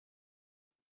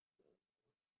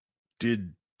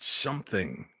Did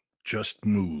something just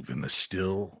move in the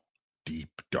still,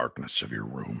 deep darkness of your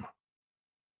room?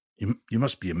 You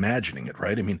must be imagining it,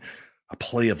 right? I mean, a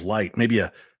play of light, maybe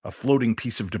a floating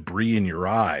piece of debris in your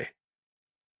eye,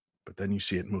 but then you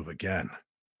see it move again.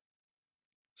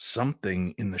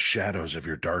 Something in the shadows of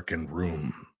your darkened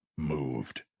room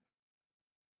moved,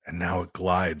 and now it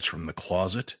glides from the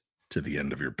closet to the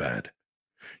end of your bed.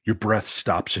 Your breath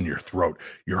stops in your throat.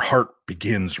 Your heart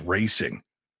begins racing.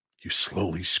 You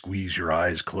slowly squeeze your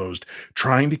eyes closed,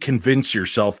 trying to convince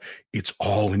yourself it's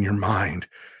all in your mind.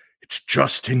 It's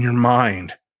just in your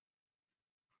mind.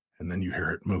 And then you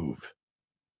hear it move.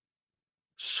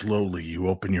 Slowly, you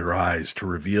open your eyes to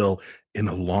reveal an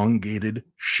elongated,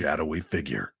 shadowy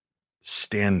figure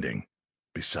standing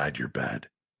beside your bed.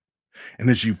 And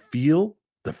as you feel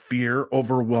the fear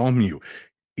overwhelm you,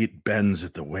 it bends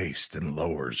at the waist and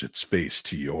lowers its face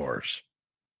to yours.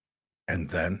 And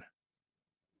then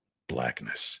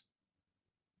blackness.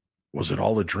 Was it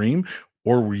all a dream,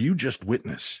 or were you just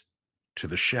witness to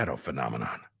the shadow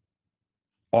phenomenon?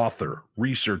 Author,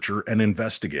 researcher, and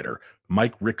investigator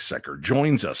Mike Ricksecker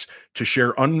joins us to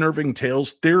share unnerving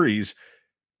tales, theories,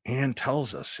 and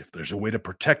tells us if there's a way to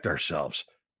protect ourselves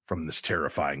from this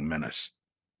terrifying menace.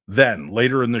 Then,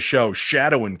 later in the show,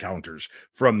 shadow encounters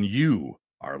from you,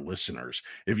 our listeners.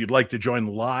 If you'd like to join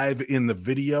live in the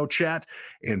video chat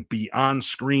and be on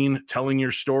screen telling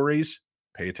your stories,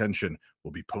 pay attention.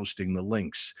 We'll be posting the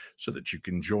links so that you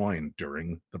can join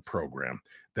during the program.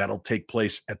 That'll take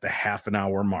place at the half an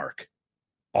hour mark.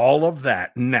 All of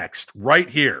that next, right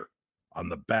here on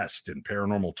the best in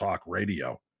paranormal talk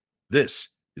radio. This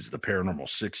is the Paranormal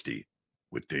 60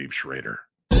 with Dave Schrader.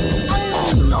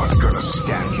 I'm not gonna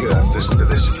stand here and listen to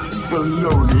this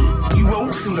baloney. You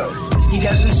won't know. He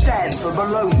doesn't stand for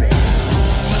baloney.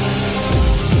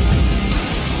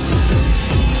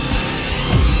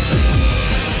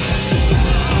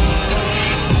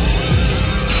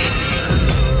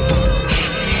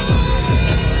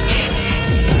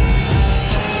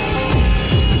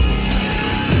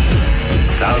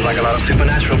 Sounds like a lot of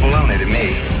supernatural baloney to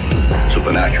me.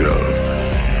 Supernatural,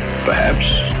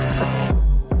 perhaps.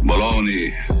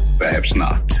 Baloney, perhaps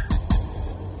not.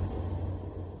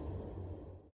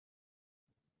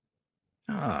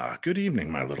 Good evening,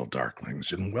 my little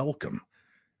darklings, and welcome.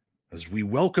 As we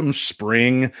welcome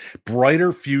spring,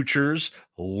 brighter futures,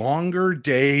 longer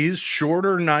days,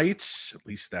 shorter nights, at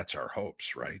least that's our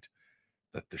hopes, right?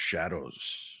 That the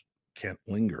shadows can't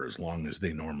linger as long as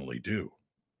they normally do.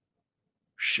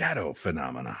 Shadow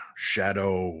phenomena,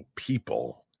 shadow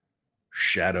people,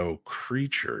 shadow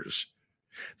creatures.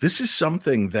 This is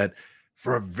something that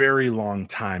for a very long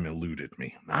time eluded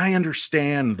me. I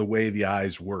understand the way the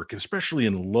eyes work, especially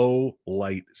in low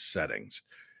light settings.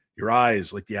 Your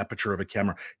eyes, like the aperture of a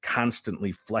camera,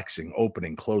 constantly flexing,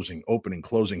 opening, closing,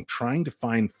 trying to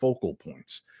find focal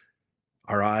points.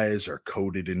 Our eyes are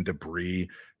coated in debris.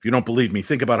 If you don't believe me,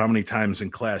 think about how many times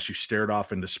in class you stared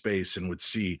off into space and would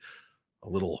see a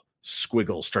little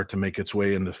squiggle start to make its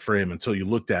way into the frame until you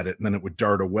looked at it and then it would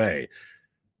dart away.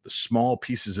 The small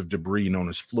pieces of debris known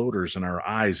as floaters in our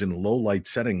eyes in low light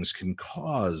settings can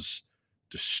cause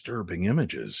disturbing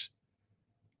images.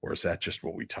 Or is that just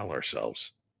what we tell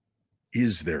ourselves?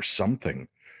 Is there something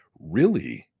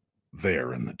really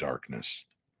there in the darkness?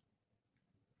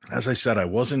 As I said, I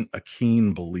wasn't a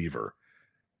keen believer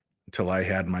until I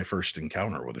had my first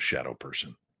encounter with a shadow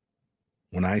person.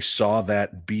 When I saw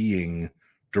that being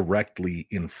directly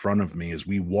in front of me as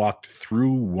we walked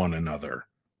through one another,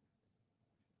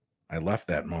 I left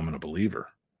that moment a believer,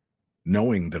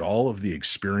 knowing that all of the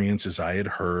experiences I had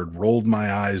heard, rolled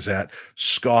my eyes at,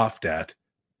 scoffed at,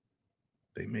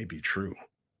 they may be true.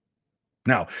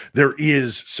 Now, there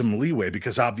is some leeway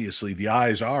because obviously the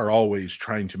eyes are always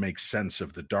trying to make sense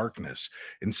of the darkness,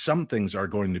 and some things are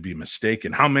going to be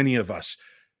mistaken. How many of us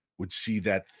would see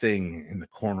that thing in the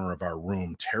corner of our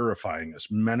room, terrifying us,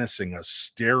 menacing us,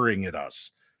 staring at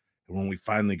us? And when we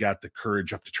finally got the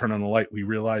courage up to turn on the light, we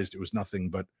realized it was nothing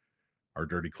but our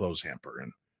dirty clothes hamper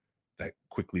and that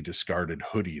quickly discarded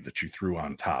hoodie that you threw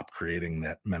on top, creating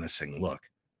that menacing look.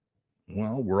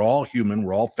 Well, we're all human.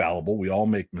 We're all fallible. We all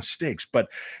make mistakes. But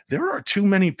there are too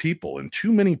many people in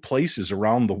too many places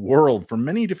around the world from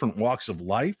many different walks of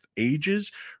life,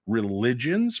 ages,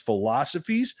 religions,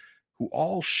 philosophies, who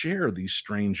all share these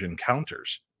strange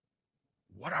encounters.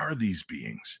 What are these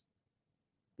beings?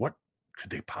 What could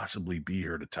they possibly be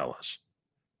here to tell us?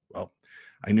 Well,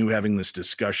 I knew having this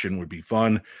discussion would be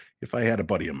fun if I had a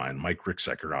buddy of mine, Mike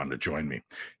Ricksecker, on to join me.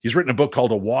 He's written a book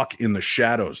called A Walk in the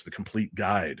Shadows, the complete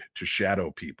guide to shadow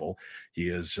people. He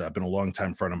has been a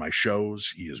longtime friend of my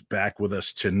shows. He is back with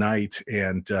us tonight,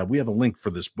 and we have a link for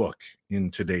this book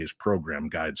in today's program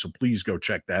guide, so please go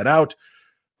check that out.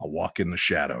 A Walk in the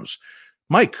Shadows.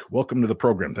 Mike, welcome to the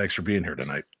program. Thanks for being here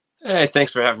tonight. Hey,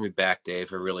 thanks for having me back,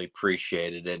 Dave. I really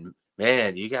appreciate it. And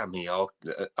man, you got me all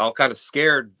kind of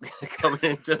scared coming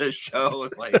into the show.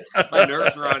 It's like my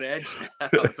nerves are on edge now.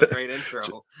 It's a great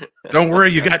intro. Don't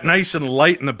worry, you got nice and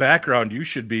light in the background. You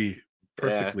should be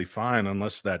perfectly fine,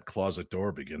 unless that closet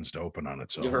door begins to open on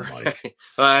its own. Right. Mike.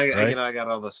 Well, Right? I got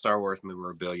all the Star Wars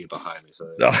memorabilia behind me,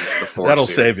 so That'll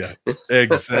save you.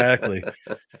 Exactly.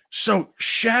 So,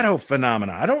 shadow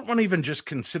phenomena. I don't want to even just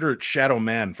consider it shadow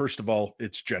man. First of all,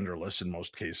 it's genderless in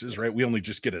most cases, right? We only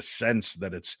just get a sense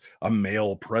that it's a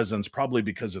male presence, probably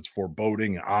because it's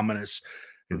foreboding, ominous,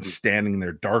 and standing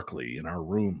there darkly in our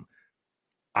room.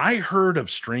 I heard of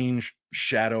strange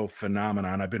shadow phenomena,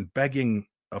 and I've been begging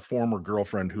a former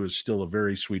girlfriend who is still a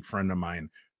very sweet friend of mine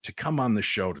to come on the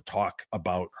show to talk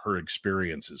about her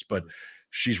experiences, but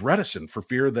she's reticent for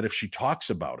fear that if she talks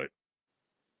about it,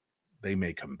 they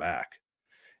may come back.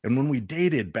 And when we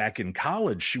dated back in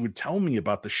college, she would tell me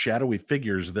about the shadowy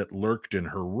figures that lurked in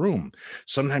her room.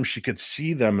 Sometimes she could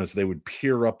see them as they would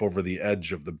peer up over the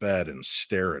edge of the bed and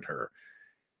stare at her.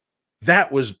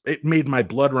 It made my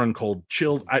blood run cold,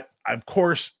 chilled. Of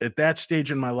course, at that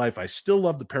stage in my life, I still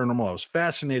loved the paranormal. I was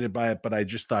fascinated by it, but I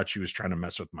just thought she was trying to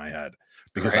mess with my head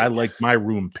because I liked my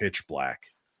room pitch black.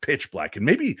 And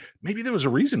maybe there was a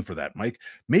reason for that, Mike.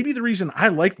 Maybe the reason I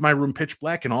liked my room pitch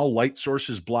black and all light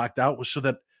sources blocked out was so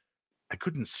that I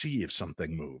couldn't see if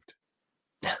something moved.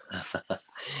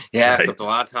 Yeah, Right? except a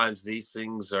lot of times these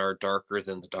things are darker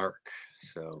than the dark.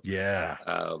 So Yeah.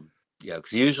 yeah,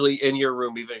 because usually in your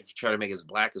room, even if you try to make it as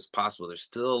black as possible, there's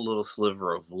still a little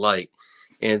sliver of light.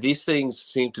 And these things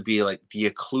seem to be like the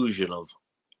occlusion of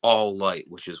all light,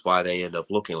 which is why they end up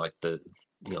looking like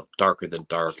darker than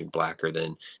dark and blacker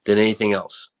than anything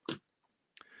else.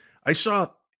 I saw,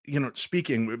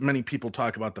 speaking, many people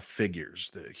talk about the figures,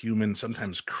 the human,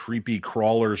 sometimes creepy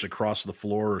crawlers across the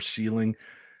floor or ceiling.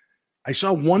 I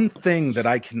saw one thing that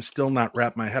I can still not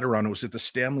wrap my head around. It was at the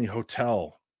Stanley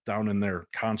Hotel down in their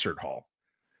concert hall.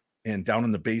 And down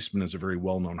in the basement is a very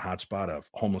well-known hotspot. A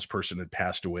homeless person had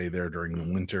passed away there during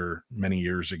the winter many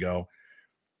years ago.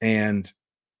 And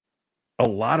a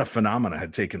lot of phenomena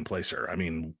had taken place there. I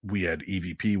mean, we had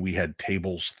EVP, we had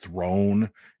tables thrown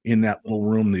in that little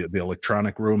room, the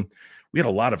electronic room. We had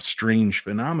a lot of strange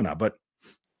phenomena, but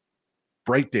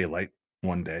bright daylight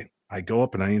one day, I go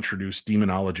up and I introduce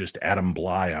demonologist Adam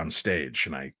Bly on stage,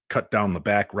 and I cut down the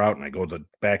back route and I go to the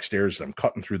back stairs. I'm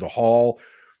cutting through the hall,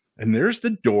 and there's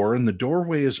the door, and the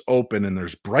doorway is open, and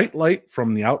there's bright light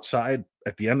from the outside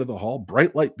at the end of the hall,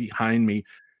 bright light behind me.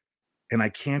 And I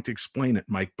can't explain it,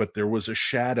 Mike, but there was a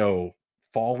shadow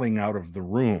falling out of the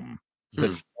room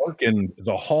that darkened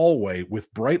the hallway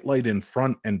with bright light in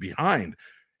front and behind.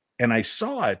 And I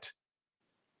saw it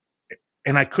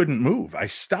and I couldn't move. I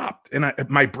stopped and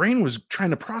my brain was trying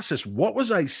to process, what was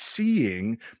I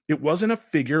seeing? It wasn't a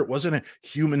figure. It wasn't a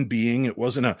human being. It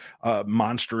wasn't a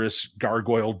monstrous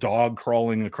gargoyle dog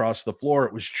crawling across the floor.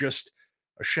 It was just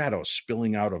a shadow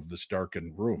spilling out of this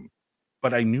darkened room.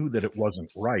 But I knew that it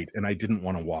wasn't right, and I didn't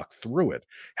want to walk through it.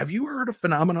 Have you heard of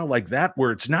phenomena like that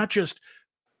where it's not just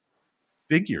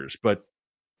figures, but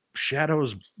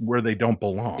shadows where they don't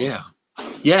belong?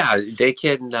 Yeah, they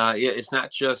can. It's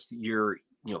not just your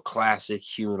classic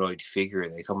humanoid figure.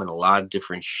 They come in a lot of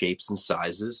different shapes and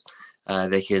sizes.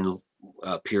 They can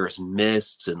appear as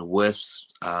mists and wisps.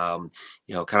 Kind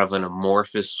of an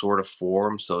amorphous sort of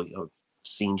form. So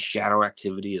seen shadow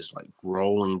activity is like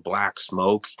rolling black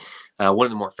smoke. One of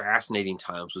the more fascinating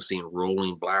times was seeing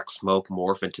rolling black smoke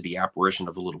morph into the apparition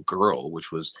of a little girl,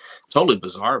 which was totally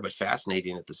bizarre but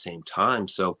fascinating at the same time.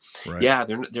 So yeah,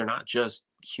 they're not just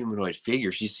humanoid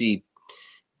figures. You see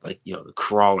the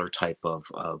crawler type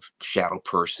of shadow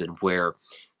person where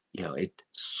it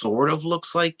sort of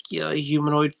looks like a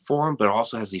humanoid form, but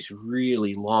also has these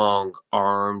really long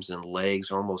arms and legs,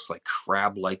 almost like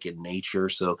crab-like in nature.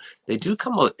 So they do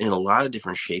come out in a lot of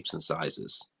different shapes and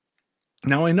sizes.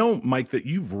 Now, I know, Mike, that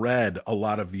you've read a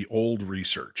lot of the old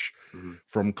research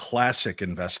from classic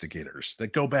investigators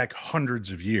that go back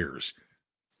hundreds of years.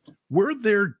 Were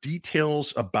there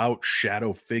details about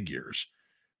shadow figures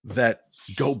that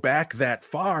go back that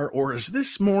far, or is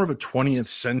this more of a 20th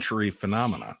century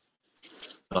phenomenon?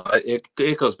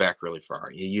 It goes back really far.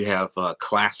 You have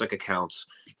classic accounts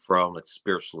from the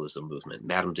spiritualism movement.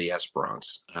 Madame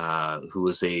d'Esperance, who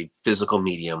was a physical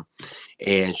medium,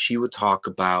 and she would talk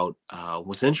about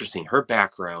what's interesting. Her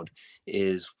background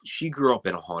is she grew up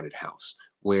in a haunted house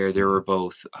where there were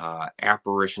both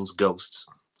apparitions, ghosts,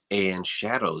 and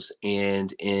shadows.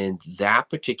 And in that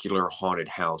particular haunted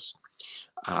house,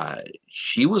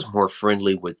 she was more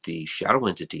friendly with the shadow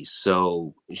entities.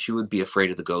 So she would be afraid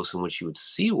of the ghosts. And when she would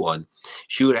see one,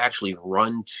 she would actually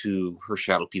run to her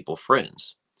shadow people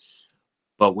friends.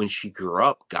 But when she grew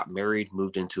up, got married,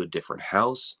 moved into a different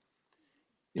house,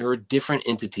 there were different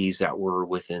entities that were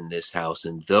within this house.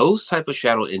 And those type of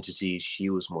shadow entities,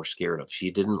 she was more scared of. She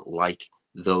didn't like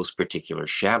those particular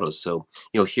shadows. So,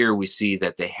 here we see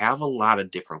that they have a lot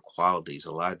of different qualities,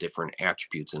 a lot of different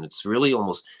attributes, and it's really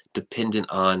almost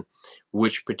dependent on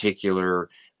which particular,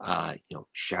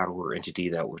 shadow or entity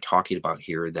that we're talking about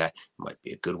here. That might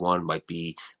be a good one, might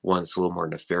be one that's a little more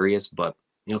nefarious, but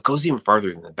it goes even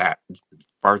farther back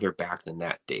than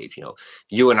that, Dave.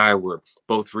 You and I were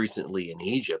both recently in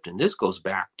Egypt, and this goes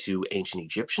back to ancient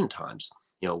Egyptian times,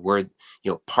 where,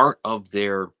 part of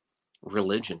their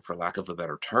religion, for lack of a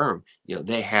better term,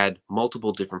 they had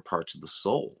multiple different parts of the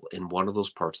soul. And one of those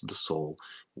parts of the soul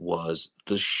was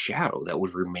the shadow that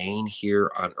would remain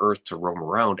here on earth to roam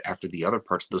around after the other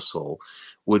parts of the soul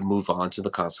would move on to the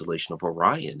constellation of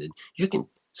Orion. And you can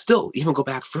still even go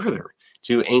back further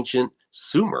to ancient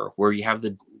Sumer, where you have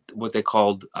what they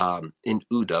called in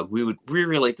Udug. We would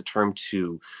relate the term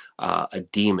to a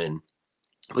demon,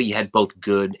 but you had both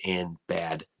good and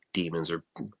bad demons, or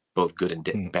both good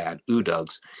and bad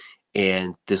Udugs.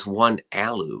 And this one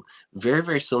Alu, very,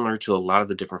 very similar to a lot of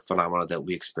the different phenomena that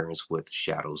we experience with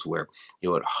shadows, where it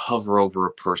would hover over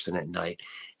a person at night,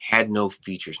 had no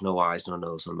features, no eyes, no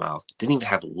nose, no mouth, didn't even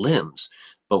have limbs,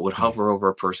 but would hover over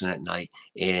a person at night.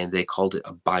 And they called it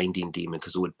a binding demon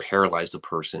because it would paralyze the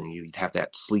person. And you'd have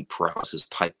that sleep paralysis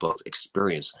type of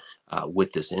experience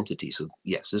with this entity. So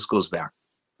yes, this goes back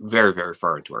very, very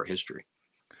far into our history.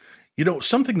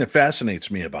 Something that fascinates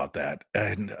me about that,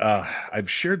 and I've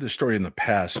shared this story in the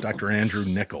past. Dr. Andrew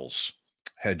Nichols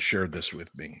had shared this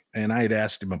with me, and I had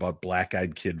asked him about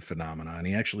black-eyed kid phenomena, and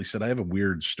he actually said, I have a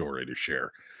weird story to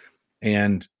share.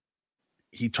 And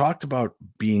he talked about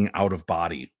being out of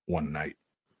body one night,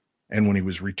 and when he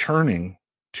was returning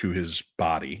to his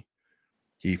body,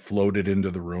 he floated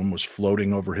into the room, was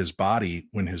floating over his body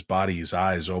when his body's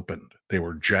eyes opened. They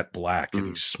were jet black, and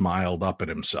he smiled up at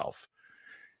himself.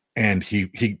 And he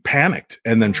panicked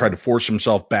and then tried to force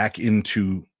himself back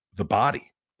into the body.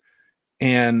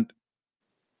 And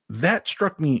that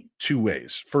struck me two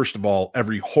ways. First of all,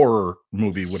 every horror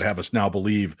movie would have us now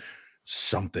believe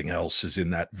something else is in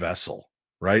that vessel,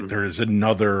 right? There is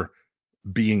another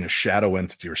being, a shadow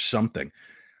entity or something.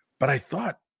 But I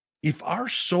thought, if our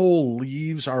soul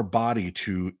leaves our body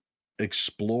to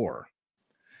explore,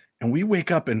 and we wake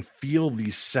up and feel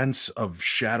the sense of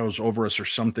shadows over us or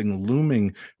something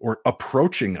looming or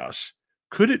approaching us,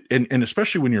 could it, and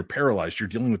especially when you're paralyzed, you're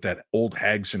dealing with that old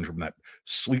hag syndrome, that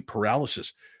sleep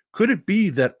paralysis. Could it be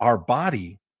that our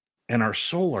body and our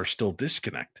soul are still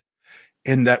disconnected,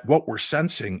 and that what we're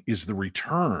sensing is the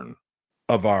return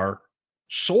of our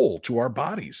soul to our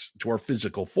bodies, to our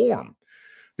physical form?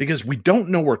 Because we don't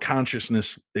know where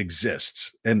consciousness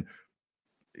exists. And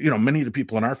many of the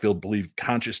people in our field believe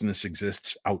consciousness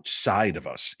exists outside of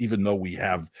us, even though we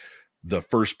have the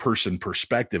first person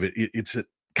perspective. It's that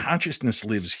consciousness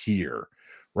lives here,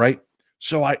 right?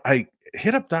 So I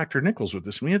hit up Dr. Nichols with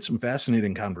this, and we had some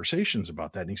fascinating conversations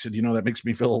about that. And he said, that makes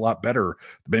me feel a lot better.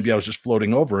 Maybe I was just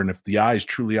floating over. And if the eyes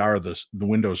truly are the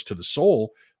windows to the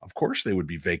soul, of course they would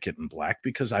be vacant and black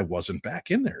because I wasn't back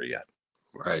in there yet.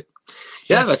 Right.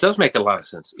 Yeah, that does make a lot of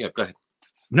sense. Yeah, go ahead.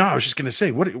 No, I was just going to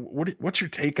say, what's your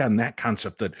take on that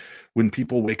concept, that when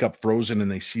people wake up frozen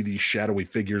and they see these shadowy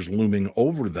figures looming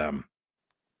over them,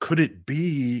 could it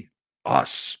be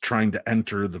us trying to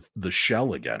enter the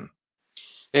shell again?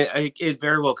 It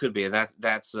very well could be. And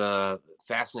that's a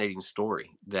fascinating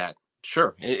story. That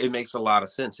sure, it makes a lot of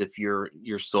sense. If your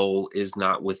soul is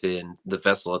not within the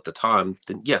vessel at the time,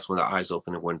 then yes, when the eyes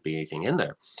open, there wouldn't be anything in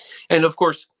there. And of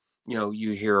course,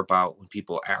 you hear about when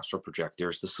people astral project,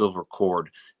 there's the silver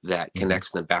cord that connects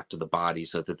them back to the body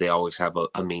so that they always have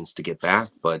a means to get back.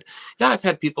 But yeah, I've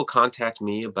had people contact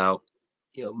me about,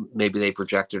 maybe they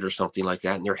projected or something like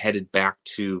that, and they're headed back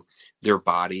to their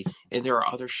body. And there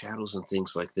are other shadows and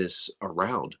things like this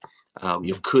around.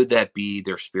 Could that be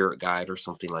their spirit guide or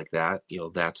something like that?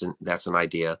 That's an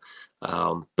idea.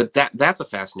 But that's a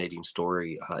fascinating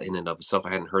story in and of itself.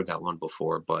 I hadn't heard that one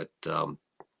before, but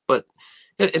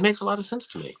it makes a lot of sense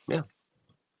to me. Yeah.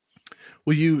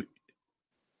 Well, you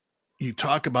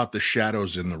talk about the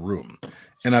shadows in the room,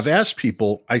 and I've asked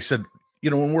people. I said,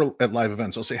 when we're at live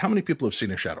events, I'll say, "How many people have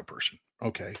seen a shadow person?"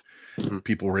 Okay,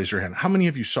 people raise their hand. How many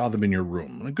of you saw them in your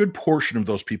room? And a good portion of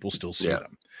those people still see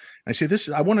them. I say,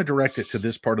 I want to direct it to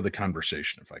this part of the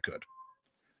conversation, if I could.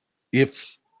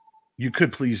 If you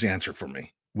could please answer for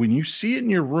me, when you see it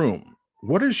in your room,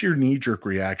 what is your knee-jerk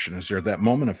reaction? Is there that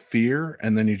moment of fear,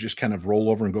 and then you just kind of roll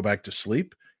over and go back to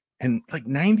sleep? And like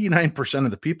 99%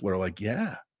 of the people are like,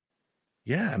 yeah.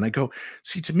 And I go,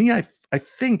 see, to me, I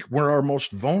think we're our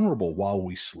most vulnerable while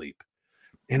we sleep.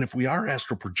 And if we are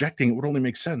astral projecting, it would only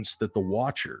make sense that the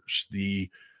watchers, the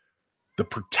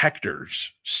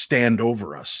protectors stand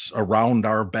over us around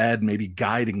our bed, maybe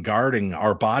guiding, guarding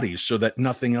our bodies so that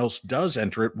nothing else does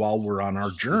enter it while we're on our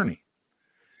journey.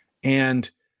 And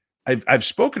I've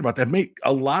spoken about that. Make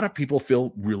a lot of people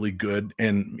feel really good.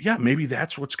 And yeah, maybe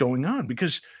that's what's going on,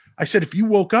 because I said, if you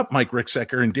woke up Mike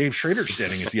Ricksecker and Dave Schrader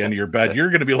standing at the end of your bed, you're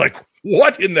going to be like,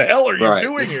 what in the hell are you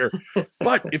doing here?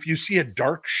 But if you see a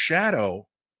dark shadow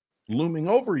looming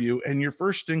over you and your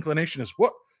first inclination is,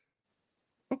 what?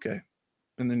 Okay.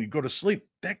 And then you go to sleep,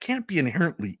 that can't be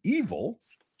inherently evil.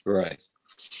 Right.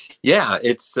 Yeah.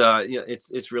 It's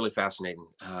really fascinating.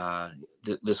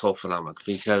 This whole phenomenon,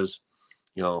 because,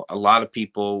 a lot of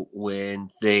people,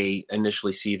 when they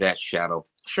initially see that shadow,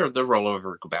 sure, they'll roll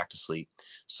over, go back to sleep.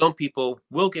 Some people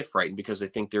will get frightened because they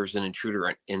think there's an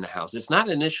intruder in the house. It's not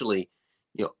initially,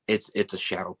 it's a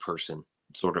shadow person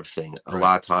sort of thing. A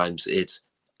lot of times it's,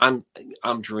 I'm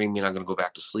dreaming, I'm going to go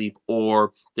back to sleep,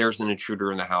 or there's an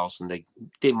intruder in the house, and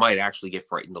they might actually get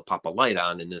frightened. They'll pop a light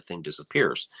on and the thing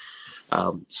disappears.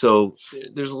 So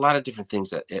there's a lot of different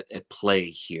things at play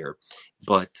here.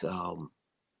 But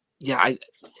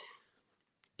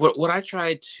what I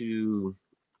try to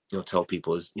tell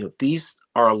people is, these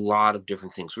are a lot of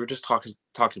different things. We were just talking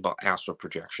about astral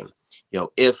projection.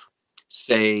 If,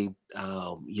 say,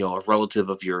 a relative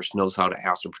of yours knows how to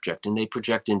astral project, and they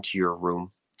project into your room,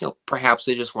 perhaps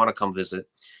they just want to come visit.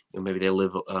 Maybe they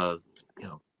live a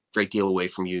great deal away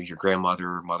from you, your grandmother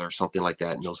or mother, something like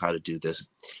that, knows how to do this.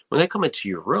 When they come into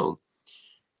your room,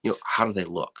 how do they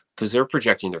look? Because they're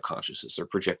projecting their consciousness, they're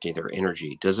projecting their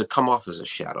energy. Does it come off as a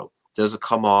shadow? Does it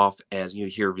come off as, you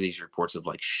hear these reports of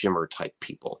like shimmer type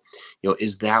people?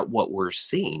 Is that what we're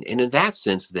seeing? And in that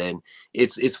sense, then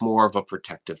it's more of a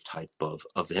protective type of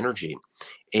energy.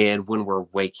 And when we're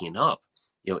waking up,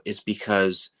 it's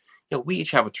because, we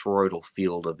each have a toroidal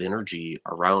field of energy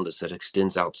around us that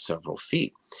extends out several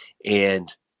feet.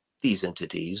 And these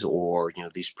entities, or,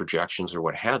 these projections or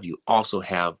what have you, also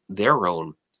have their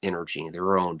own energy,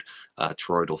 their own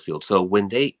toroidal field. So when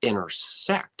they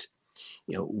intersect,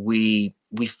 we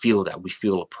feel that, we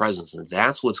feel a presence, and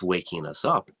that's what's waking us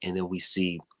up. And then we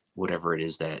see whatever it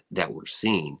is that we're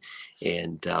seeing.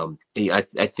 And I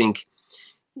think,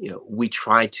 we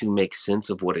try to make sense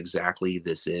of what exactly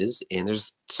this is. And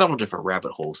there's several different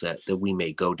rabbit holes that we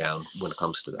may go down when it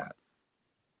comes to that.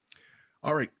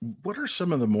 All right. What are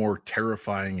some of the more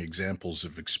terrifying examples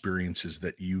of experiences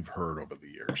that you've heard over the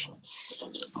years?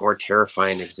 More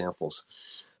terrifying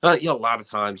examples. A lot of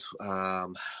times,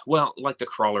 like the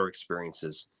crawler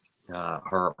experiences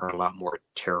are a lot more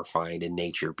terrifying in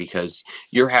nature, because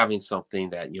you're having something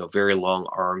that, very long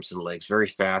arms and legs, very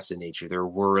fast in nature. They're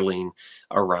whirling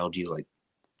around you, like,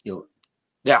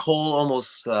 that whole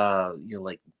almost,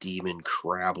 like demon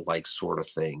crab-like sort of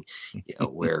thing,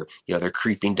 where, they're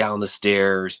creeping down the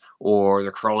stairs, or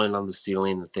they're crawling on the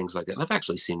ceiling and things like that. And I've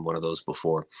actually seen one of those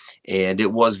before, and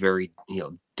it was very,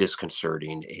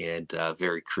 disconcerting and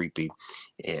very creepy.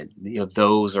 And,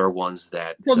 those are ones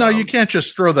that. Well, no, you can't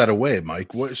just throw that away,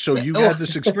 Mike. So you had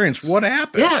this experience. What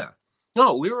happened? Yeah.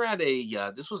 No, we were at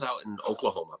this was out in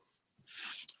Oklahoma.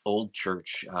 Old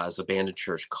church, is abandoned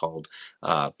church called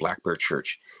Black Bear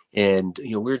Church. And,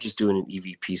 we were just doing an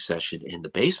EVP session in the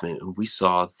basement, and we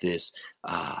saw this,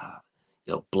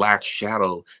 black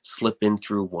shadow slip in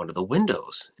through one of the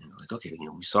windows. And like, okay,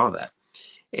 we saw that.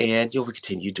 And, we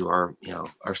continued to do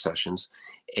our sessions.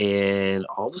 And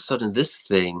all of a sudden, this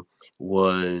thing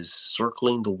was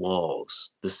circling the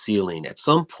walls, the ceiling. At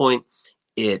some point,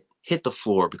 it hit the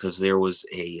floor, because there was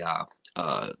a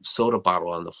soda bottle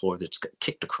on the floor that's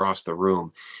kicked across the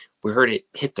room. We heard it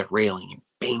hit the railing, and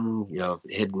bang,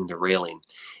 hitting the railing.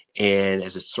 And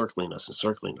as it's circling us and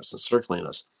circling us and circling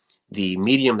us, the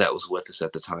medium that was with us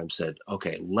at the time said,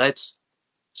 okay, let's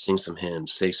sing some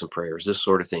hymns, say some prayers, this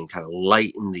sort of thing, kind of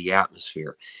lighten the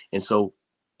atmosphere. And so,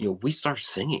 we start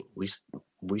singing.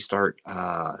 We start,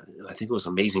 I think it was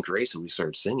Amazing Grace, and we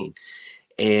started singing.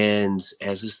 And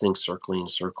as this thing's circling,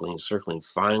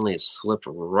 finally it slipped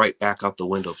right back out the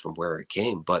window from where it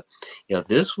came. But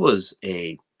this was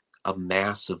a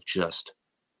mass of just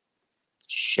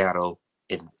shadow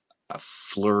and a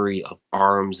flurry of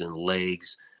arms and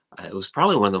legs. It was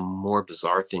probably one of the more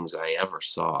bizarre things I ever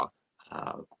saw.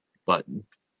 But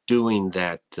doing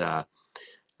that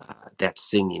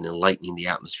singing and lightening the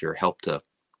atmosphere helped to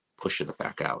push it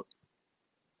back out.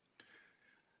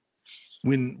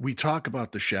 When we talk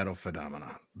about the shadow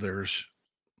phenomena, there's,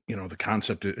 the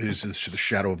concept is this, the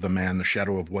shadow of the man, the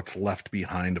shadow of what's left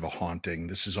behind of a haunting.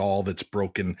 This is all that's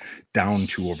broken down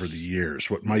to over the years.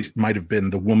 What might have been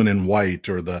the woman in white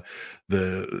or the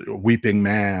weeping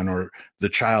man or the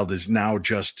child is now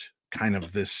just kind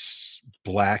of this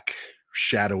black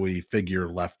shadowy figure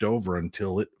left over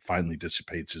until it finally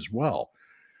dissipates as well.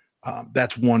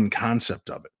 That's one concept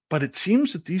of it. But it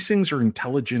seems that these things are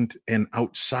intelligent and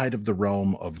outside of the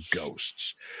realm of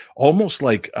ghosts. Almost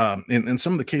like in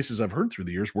some of the cases I've heard through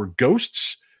the years where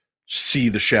ghosts see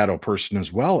the shadow person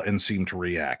as well and seem to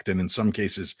react. And in some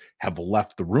cases have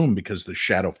left the room because the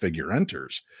shadow figure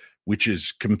enters, which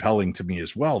is compelling to me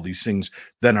as well. These things,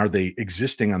 then are they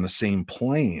existing on the same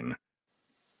plane?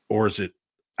 Or is it,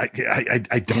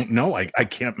 I don't know. I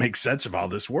can't make sense of how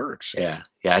this works. Yeah.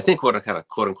 I think what a kind of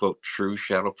quote unquote true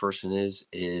shadow person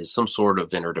is some sort of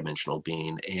interdimensional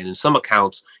being. And in some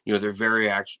accounts, they're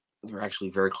actually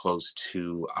very close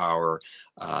to our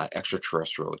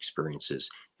extraterrestrial experiences.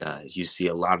 You see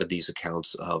a lot of these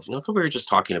accounts of, we were just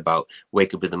talking about,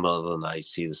 wake up in the middle of the night,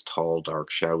 see this tall, dark,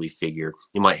 shadowy figure.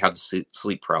 You might have the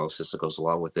sleep paralysis that goes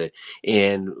along with it.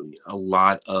 And a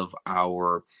lot of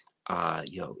our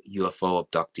UFO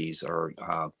abductees or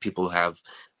people who have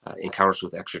encounters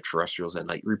with extraterrestrials at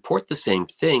night report the same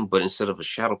thing, but instead of a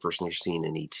shadow person, you're seeing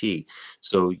an ET.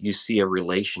 So you see a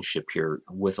relationship here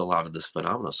with a lot of this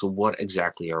phenomena. So what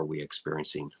exactly are we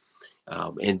experiencing?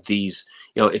 And these,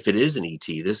 if it is an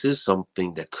ET, this is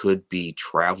something that could be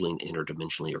traveling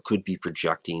interdimensionally or could be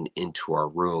projecting into our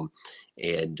room.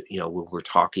 And, when we're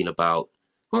talking about,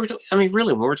 when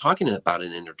we're talking about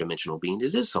an interdimensional being,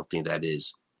 it is something that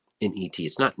is an ET.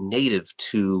 It's not native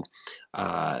to,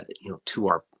 to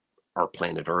our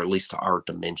planet, or at least to our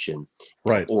dimension,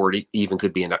 right? Or it even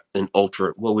could be an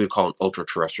ultra, what we would call an ultra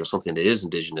terrestrial, something that is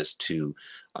indigenous to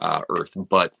Earth,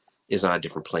 but is on a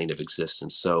different plane of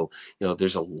existence. So,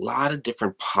 there's a lot of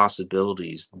different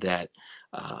possibilities that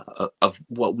of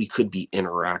what we could be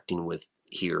interacting with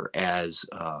here as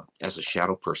a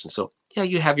shadow person. So, yeah,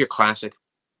 you have your classic.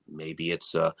 Maybe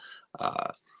it's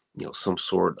some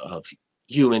sort of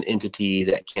human entity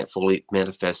that can't fully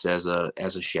manifest as a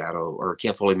shadow, or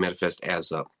can't fully manifest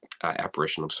as a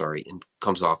apparition, and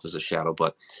comes off as a shadow.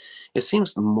 But it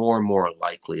seems more and more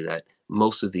likely that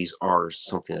most of these are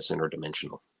something that's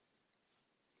interdimensional.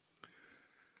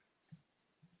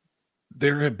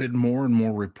 There have been more and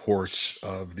more reports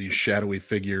of these shadowy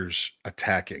figures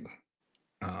attacking.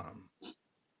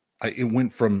 It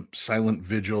went from silent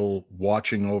vigil,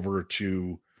 watching over,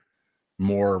 to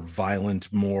more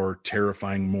violent, more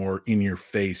terrifying, more in your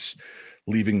face,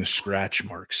 leaving the scratch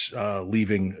marks,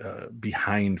 leaving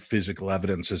behind physical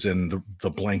evidence, as in the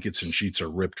blankets and sheets are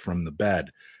ripped from the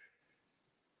bed.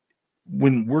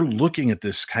 When we're looking at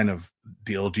this kind of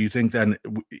deal, do you think then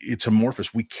it's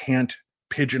amorphous? We can't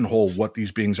pigeonhole what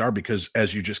these beings are, because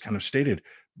as you just kind of stated,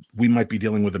 we might be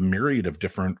dealing with a myriad of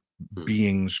different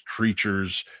beings,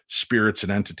 creatures, spirits,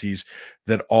 and entities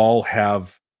that all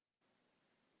have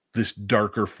this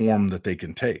darker form that they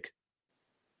can take.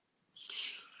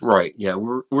 Right. Yeah.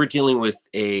 We're dealing with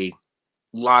a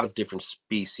lot of different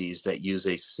species that use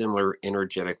a similar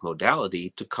energetic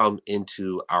modality to come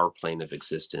into our plane of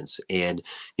existence. And,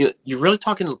 you're really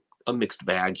talking a mixed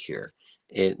bag here.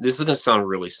 And this is going to sound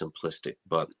really simplistic,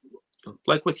 but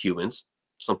like with humans,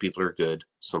 some people are good,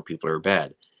 some people are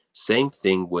bad. Same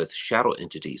thing with shadow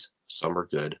entities. Some are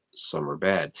good, some are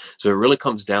bad. So it really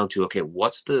comes down to, okay,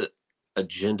 what's the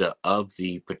agenda of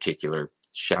the particular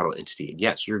shadow entity? And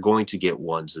yes, you're going to get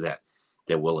ones that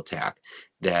will attack,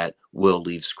 that will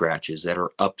leave scratches, that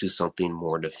are up to something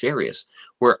more nefarious,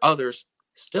 where others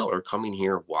still are coming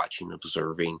here, watching,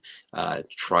 observing,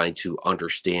 trying to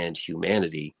understand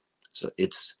humanity. So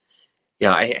it's,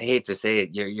 I hate to say it,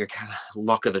 you're kind of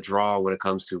luck of the draw when it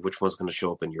comes to which one's going to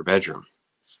show up in your bedroom.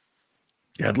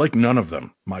 Yeah, I'd like none of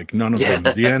them, Mike. None of them.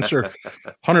 The answer,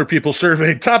 100 people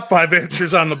surveyed, top 5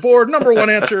 answers on the board. Number 1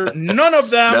 answer, none of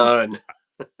them. None.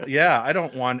 Yeah, I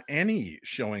don't want any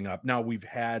showing up. Now,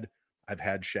 I've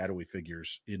had shadowy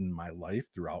figures in my life,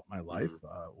 throughout my life.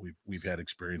 We've had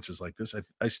experiences like this.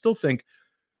 I still think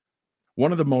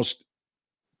one of the most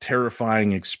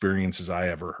terrifying experiences I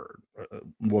ever heard. A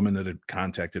woman that had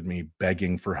contacted me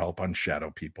begging for help on shadow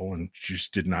people, and she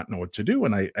just did not know what to do.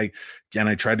 And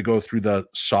I tried to go through the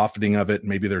softening of it.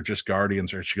 Maybe they're just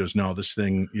guardians. Or she goes, no, this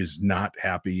thing is not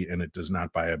happy and it does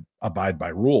not abide by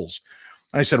rules.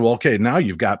 I said, well, okay, now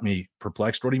you've got me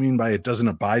perplexed. What do you mean by it doesn't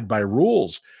abide by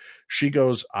rules? She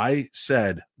goes, I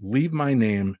said, leave my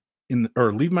room in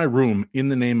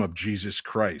the name of Jesus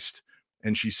Christ.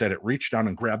 And she said it reached down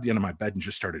and grabbed the end of my bed and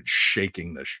just started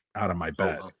shaking out of my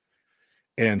bed. Oh, wow.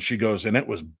 And she goes, and it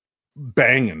was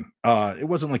banging. It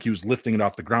wasn't like he was lifting it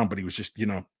off the ground, but he was just,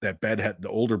 the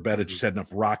older bed had just had enough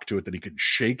rock to it that he could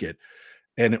shake it.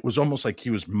 And it was almost like he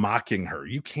was mocking her.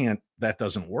 That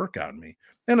doesn't work on me.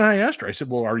 And I asked her, I said,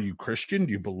 well, are you Christian?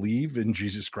 Do you believe in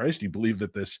Jesus Christ? Do you believe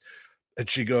that this? And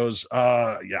she goes,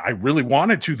 yeah, I really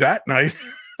wanted to that night.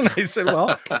 And I said,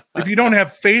 well, if you don't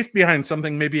have faith behind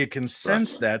something, maybe it can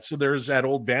sense that. So there's that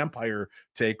old vampire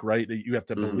take, right? That you have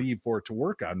to believe for it to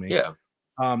work on me. Yeah.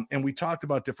 And we talked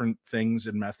about different things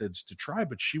and methods to try,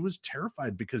 but she was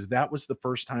terrified because that was the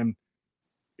first time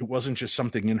it wasn't just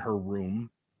something in her room.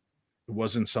 It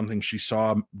wasn't something she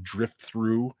saw drift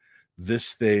through.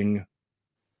 This thing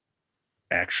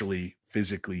actually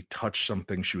physically touched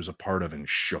something she was a part of and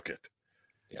shook it.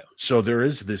 Yeah. So there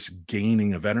is this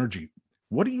gaining of energy.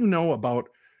 What do you know about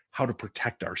how to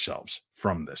protect ourselves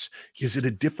from this? Is it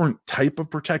a different type of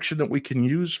protection that we can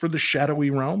use for the shadowy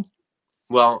realm?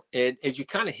 Well, and you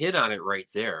kind of hit on it right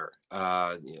there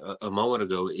a moment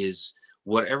ago, is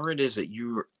whatever it is that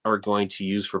you are going to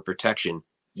use for protection,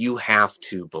 you have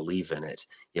to believe in it.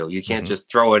 You can't just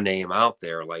throw a name out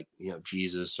there like,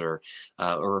 Jesus or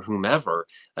whomever,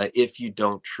 if you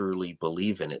don't truly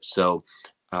believe in it. So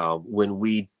when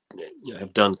we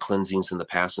have done cleansings in the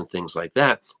past and things like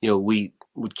that, we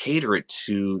would cater it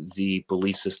to the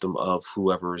belief system of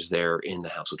whoever is there in the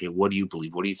house. Okay, what do you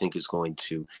believe? What do you think is going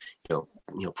to,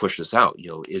 push this out?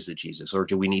 Is it Jesus, or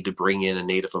do we need to bring in a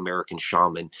Native American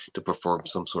shaman to perform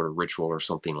some sort of ritual or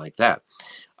something like that?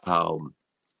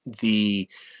 The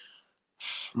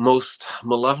most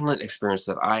malevolent experience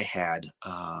that I had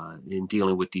in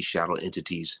dealing with these shadow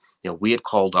entities, we had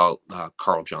called out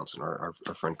Carl Johnson, our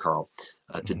friend Carl,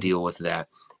 to deal with that.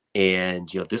 And,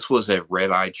 this was a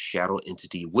red-eyed shadow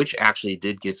entity, which actually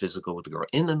did get physical with the girl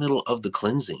in the middle of the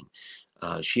cleansing.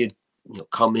 She had,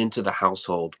 come into the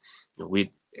household.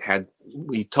 We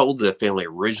told the family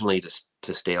originally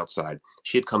to stay outside.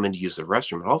 She had come in to use the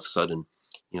restroom, and all of a sudden,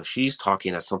 she's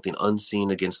talking at something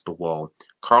unseen against the wall.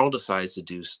 Carl decides to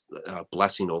do a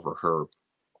blessing over her.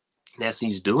 And as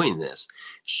he's doing this,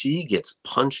 she gets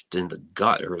punched in the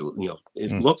gut, or,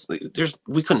 it looks like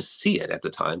we couldn't see it at the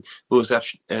time. It was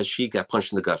as she got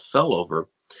punched in the gut, fell over.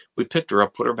 We picked her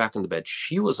up, put her back in the bed.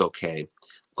 She was okay.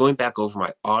 Going back over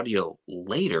my audio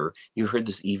later, you heard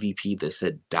this EVP that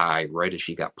said die right as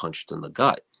she got punched in the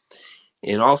gut.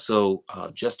 And also,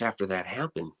 just after that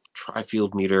happened,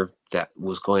 tri-field meter that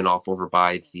was going off over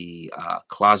by the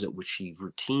closet, which she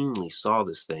routinely saw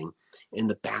this thing, and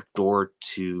the back door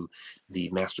to the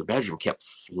master bedroom kept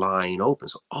flying open.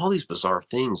 So all these bizarre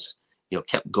things,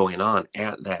 kept going on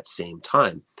at that same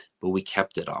time, but we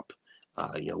kept it up.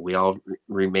 We all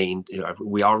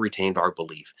retained our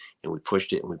belief, and we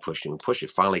pushed it and we pushed it and we pushed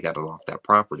it. Finally got it off that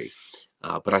property.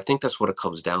 But I think that's what it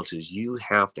comes down to, is you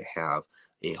have to have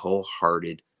a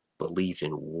wholehearted belief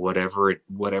in whatever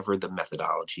the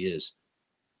methodology is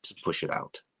to push it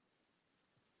out.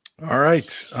 All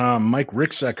right. Mike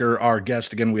Ricksecker, our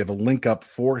guest. Again, we have a link up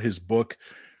for his book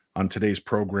on today's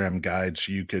program guide,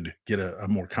 so you could get a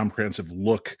more comprehensive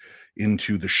look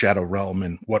into the shadow realm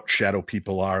and what shadow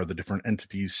people are, the different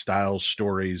entities, styles,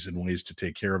 stories, and ways to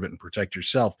take care of it and protect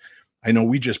yourself. I know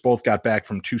we just both got back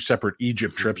from 2 separate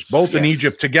Egypt trips, both in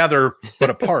Egypt together,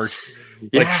 but apart.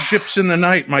 Like ships in the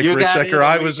night, Mike Ricksecker.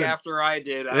 I was after I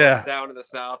did. I was down in the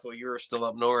south while you were still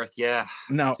up north. Yeah.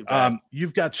 Now,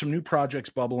 you've got some new projects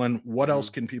bubbling. What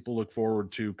else can people look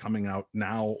forward to coming out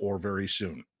now or very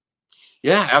soon?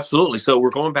 Yeah, absolutely. So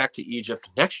we're going back to Egypt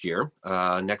next year,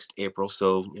 next April.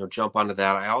 So, jump onto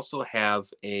that. I also have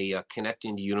a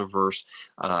Connecting the Universe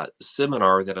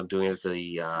seminar that I'm doing at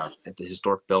the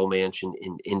historic Bell Mansion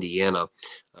in Indiana.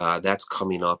 That's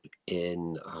coming up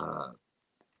in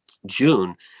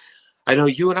June. I know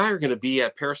you and I are going to be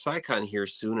at Parapsychon here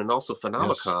soon, and also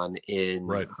Phenomicon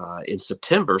in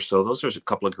September. So those are a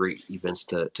couple of great events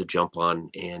to jump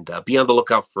on, and be on the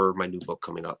lookout for my new book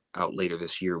coming out later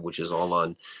this year, which is all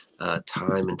on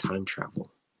time and time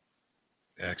travel.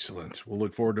 Excellent. We'll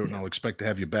look forward to it, and I'll expect to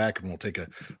have you back, and we'll take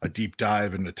a deep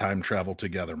dive into time travel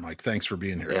together. Mike, thanks for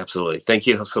being here. Absolutely. Thank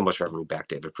you so much for having me back,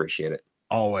 Dave. Appreciate it.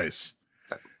 Always.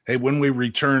 Hey, when we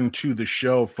return to the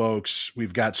show, folks,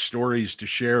 we've got stories to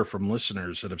share from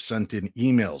listeners that have sent in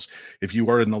emails. If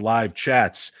you are in the live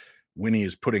chats, Winnie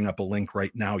is putting up a link right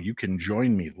now. You can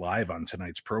join me live on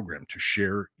tonight's program to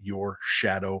share your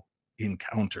shadow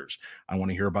encounters. I want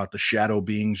to hear about the shadow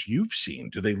beings you've seen.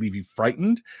 Do they leave you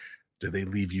frightened? Do they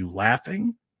leave you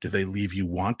laughing? Do they leave you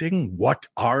wanting? What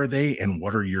are they, and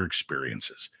what are your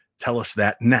experiences? Tell us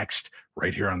that next,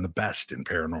 right here on the best in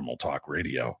Paranormal Talk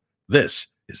Radio. This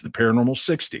is the Paranormal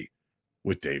 60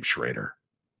 with Dave Schrader.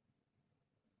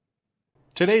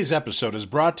 Today's episode is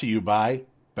brought to you by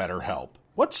BetterHelp.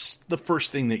 What's the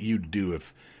first thing that you'd do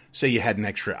if, say, you had an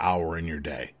extra hour in your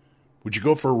day? Would you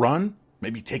go for a run?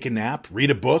 Maybe take a nap,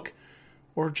 read a book,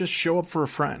 or just show up for a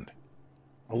friend?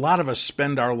 A lot of us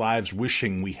spend our lives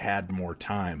wishing we had more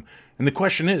time. And the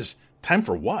question is, time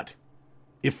for what?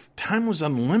 If time was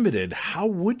unlimited, how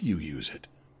would you use it?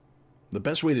 The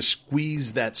best way to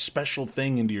squeeze that special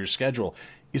thing into your schedule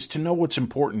is to know what's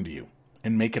important to you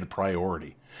and make it a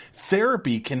priority.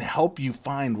 Therapy can help you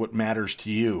find what matters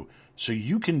to you so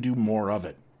you can do more of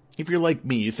it. If you're like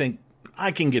me, you think,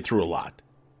 I can get through a lot.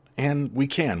 And we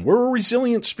can. We're a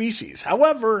resilient species.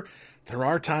 However, there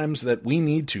are times that we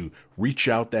need to reach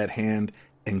out that hand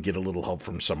and get a little help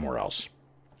from somewhere else.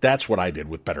 That's what I did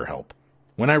with BetterHelp.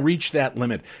 When I reached that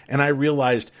limit and I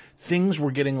realized things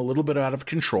were getting a little bit out of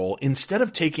control, instead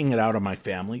of taking it out on my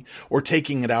family or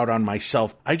taking it out on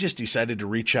myself, I just decided to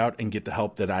reach out and get the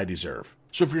help that I deserve.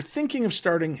 So if you're thinking of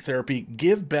starting therapy,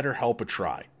 give BetterHelp a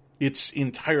try. It's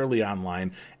entirely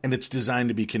online, and it's designed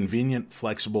to be convenient,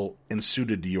 flexible, and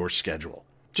suited to your schedule.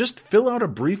 Just fill out a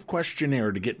brief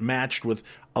questionnaire to get matched with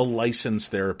a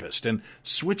licensed therapist, and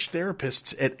switch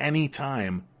therapists at any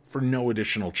time for no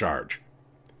additional charge.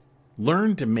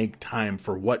 Learn to make time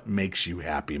for what makes you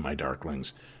happy, my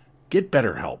darklings. Get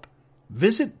BetterHelp.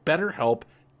 Visit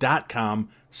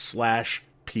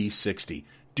BetterHelp.com/P60.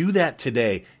 Do that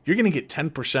today. You're going to get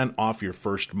 10% off your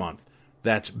first month.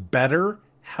 That's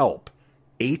BetterHelp,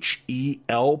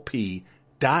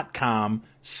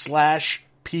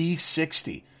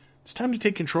 HELP.com/P60. It's time to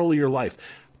take control of your life.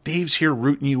 Dave's here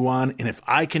rooting you on, and if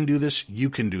I can do this, you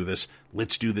can do this.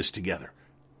 Let's do this together.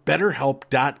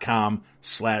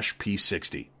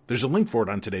 BetterHelp.com/P60. There's a link for it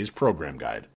on today's program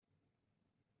guide.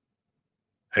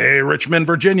 Hey, Richmond,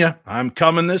 Virginia, I'm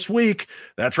coming this week.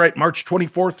 That's right, March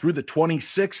 24th through the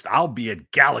 26th, I'll be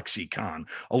at GalaxyCon,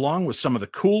 along with some of the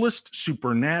coolest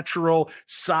supernatural,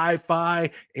 sci-fi,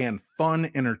 and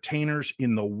fun entertainers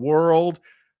in the world.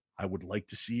 I would like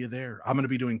to see you there. I'm going to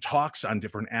be doing talks on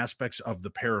different aspects of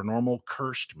the paranormal,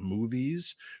 cursed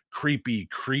movies, creepy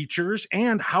creatures,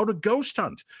 and how to ghost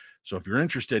hunt. So if you're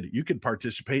interested, you can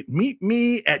participate. Meet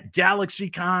me at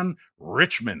GalaxyCon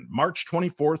Richmond, March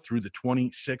 24th through the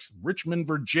 26th, Richmond,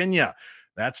 Virginia.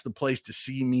 That's the place to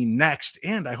see me next.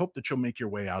 And I hope that you'll make your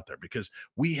way out there because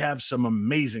we have some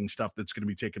amazing stuff that's going to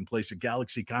be taking place at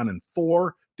GalaxyCon in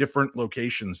 4 different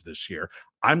locations this year.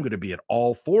 I'm going to be at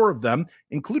all 4 of them,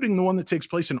 including the one that takes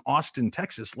place in Austin,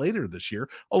 Texas later this year,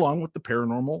 along with the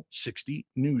Paranormal 60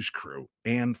 news crew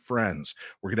and friends.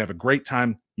 We're going to have a great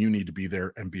time. You need to be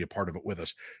there and be a part of it with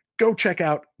us. Go check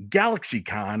out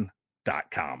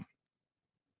GalaxyCon.com.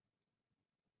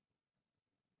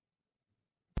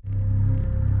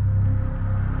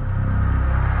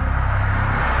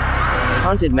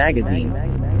 Haunted Magazine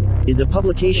is a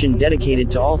publication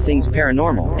dedicated to all things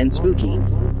paranormal and spooky.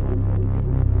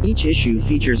 Each issue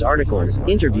features articles,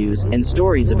 interviews, and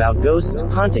stories about ghosts,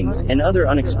 hauntings, and other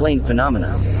unexplained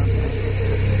phenomena.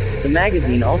 The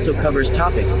magazine also covers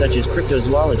topics such as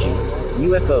cryptozoology,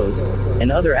 UFOs,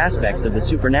 and other aspects of the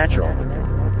supernatural.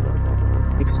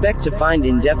 Expect to find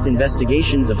in-depth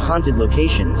investigations of haunted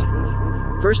locations,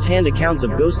 first-hand accounts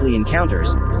of ghostly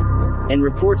encounters, and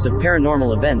reports of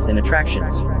paranormal events and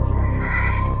attractions.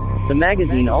 The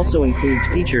magazine also includes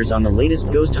features on the latest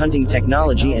ghost hunting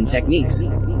technology and techniques,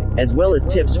 as well as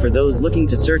tips for those looking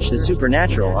to search the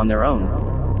supernatural on their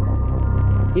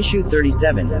own. Issue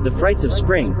 37, The Frights of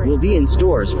Spring, will be in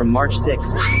stores from March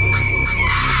 6th.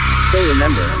 So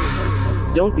remember,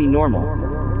 don't be normal.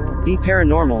 Be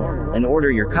paranormal, and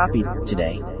order your copy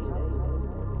today.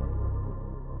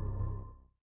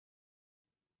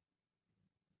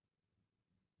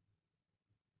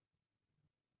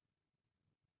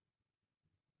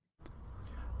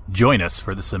 Join us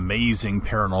for this amazing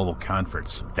paranormal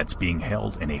conference that's being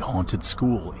held in a haunted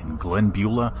school in Glen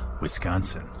Beulah,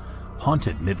 Wisconsin.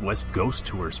 Haunted Midwest Ghost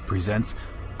Tours presents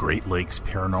Great Lakes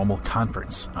Paranormal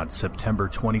Conference on September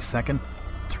 22nd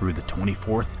through the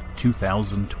 24th,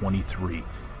 2023.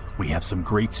 We have some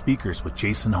great speakers with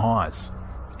Jason Hawes,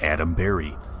 Adam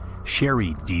Berry,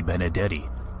 Sherry D. Benedetti,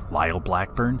 Lyle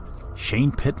Blackburn,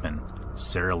 Shane Pittman,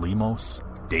 Sarah Lemos,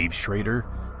 Dave Schrader,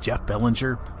 Jeff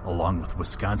Bellinger, along with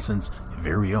Wisconsin's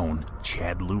very own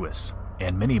Chad Lewis.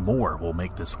 And many more will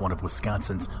make this one of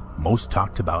Wisconsin's most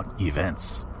talked about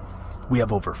events. We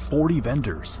have over 40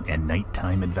 vendors and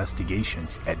nighttime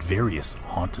investigations at various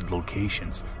haunted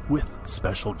locations with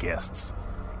special guests.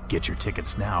 Get your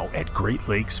tickets now at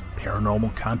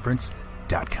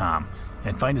GreatLakesParanormalConference.com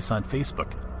and find us on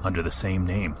Facebook under the same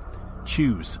name.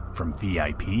 Choose from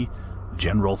VIP,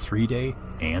 General 3-Day,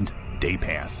 and Day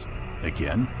Pass.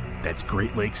 Again, that's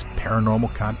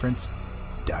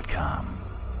GreatLakesParanormalConference.com.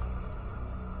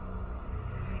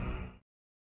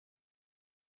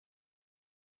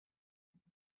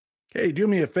 Hey, do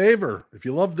me a favor. If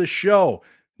you love this show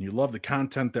and you love the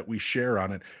content that we share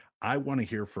on it, I want to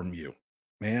hear from you.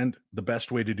 And the best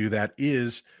way to do that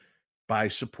is by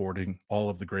supporting all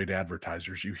of the great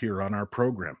advertisers you hear on our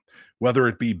program, whether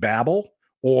it be Babbel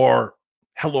or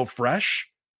HelloFresh,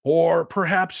 or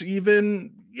perhaps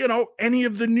even, any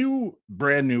of the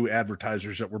brand new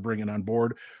advertisers that we're bringing on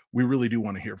board. We really do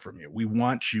want to hear from you. We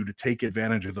want you to take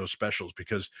advantage of those specials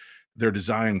because they're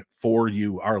designed for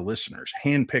you, our listeners,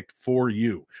 handpicked for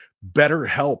you.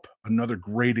 BetterHelp, another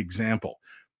great example.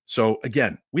 So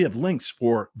again, we have links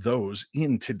for those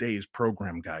in today's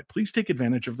program guide. Please take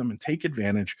advantage of them and take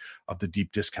advantage of the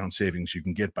deep discount savings you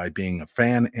can get by being a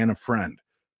fan and a friend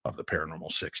of the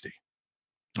Paranormal 60.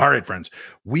 All right, friends,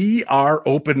 we are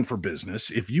open for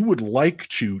business. If you would like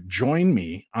to join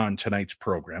me on tonight's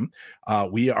program,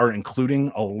 we are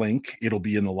including a link. It'll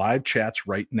be in the live chats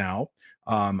right now.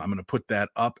 I'm going to put that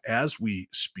up as we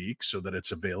speak so that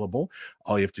it's available.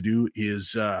 All you have to do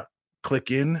is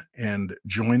click in and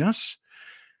join us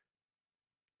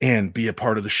and be a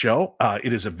part of the show.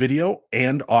 It is a video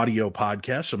and audio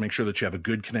podcast, so make sure that you have a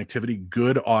good connectivity,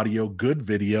 good audio, good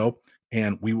video,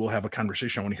 and we will have a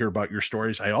conversation. I want to hear about your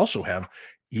stories. I also have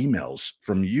emails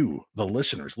from you, the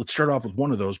listeners. Let's start off with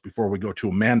one of those before we go to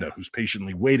Amanda, who's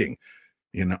patiently waiting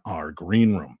in our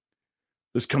green room.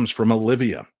 This comes from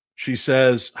Olivia. She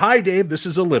says, "Hi, Dave. This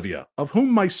is Olivia, of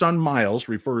whom my son Miles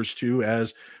refers to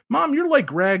as, Mom, you're like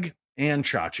Greg and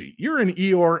Chachi. You're an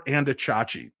Eeyore and a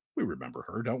Chachi." We remember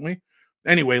her, don't we?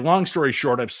 Anyway, long story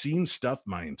short, I've seen stuff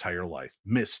my entire life.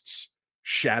 Mists,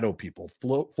 shadow people,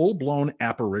 full-blown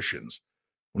apparitions.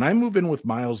 When I moved in with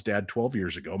Miles' dad 12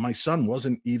 years ago, my son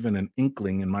wasn't even an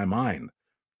inkling in my mind.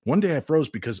 One day I froze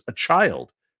because a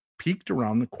child peeked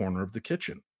around the corner of the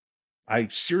kitchen. I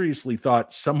seriously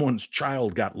thought someone's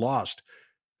child got lost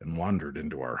and wandered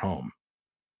into our home.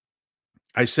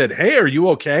 I said, "Hey, are you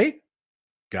okay?"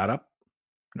 Got up.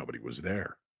 Nobody was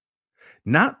there.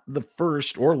 Not the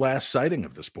first or last sighting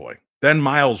of this boy. Then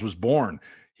Miles was born.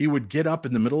 He would get up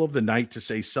in the middle of the night to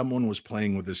say someone was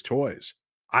playing with his toys.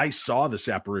 I saw this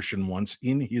apparition once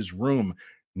in his room,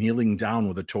 kneeling down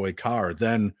with a toy car.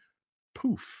 Then,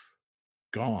 poof,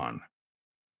 gone.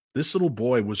 This little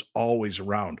boy was always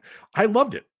around. I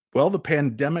loved it. Well, the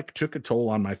pandemic took a toll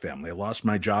on my family. I lost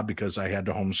my job because I had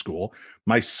to homeschool.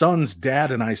 My son's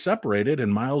dad and I separated,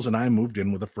 and Miles and I moved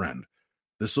in with a friend.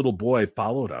 This little boy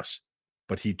followed us,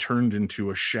 but he turned into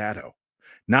a shadow.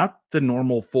 Not the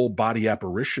normal full body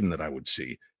apparition that I would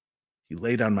see. He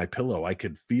laid on my pillow. I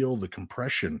could feel the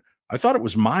compression. I thought it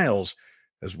was Miles,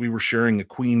 as we were sharing a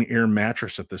Queen Air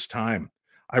mattress at this time.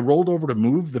 I rolled over to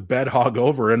move the bed hog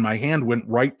over, and my hand went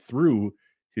right through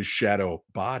his shadow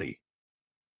body.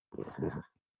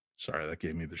 Sorry, that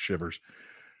gave me the shivers.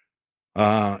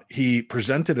 He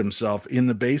presented himself in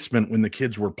the basement when the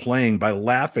kids were playing by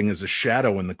laughing as a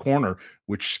shadow in the corner,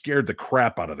 which scared the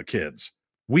crap out of the kids.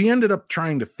 We ended up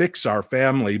trying to fix our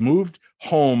family, moved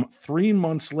home 3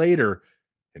 months later,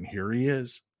 and here he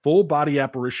is, full body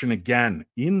apparition again,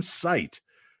 in sight.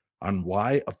 On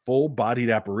why a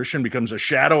full-bodied apparition becomes a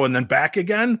shadow and then back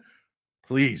again?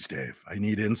 Please, Dave, I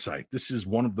need insight. This is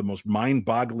one of the most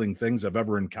mind-boggling things I've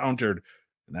ever encountered,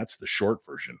 and that's the short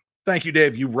version. Thank you,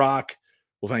 Dave. You rock.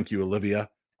 Well, thank you, Olivia.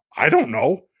 I don't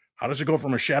know. How does it go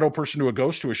from a shadow person to a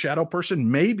ghost to a shadow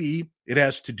person? Maybe it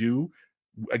has to do,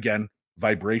 again,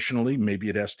 vibrationally. Maybe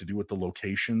it has to do with the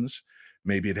locations.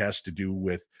 Maybe it has to do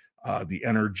with the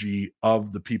energy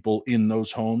of the people in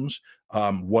those homes,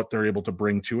 what they're able to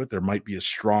bring to it. There might be a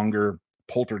stronger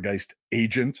poltergeist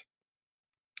agent,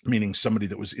 meaning somebody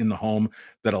that was in the home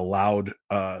that allowed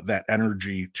that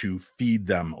energy to feed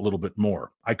them a little bit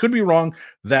more. I could be wrong.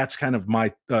 That's kind of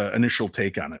my initial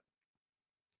take on it.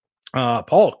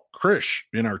 Paul Krish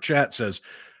in our chat says,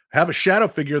 "I have a shadow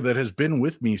figure that has been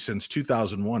with me since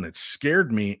 2001. It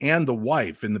scared me and the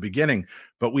wife in the beginning,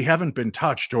 but we haven't been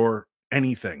touched or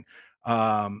anything.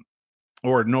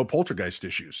 or no poltergeist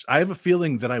issues. I have a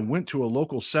feeling that I went to a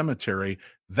local cemetery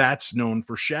that's known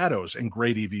for shadows and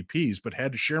great EVPs, but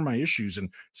had to share my issues and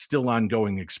still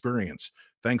ongoing experience.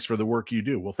 Thanks for the work you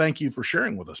do. Well, thank you for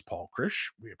sharing with us, Paul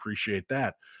Krish. We appreciate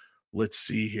that. Let's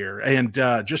see here. And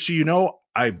just so you know,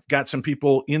 I've got some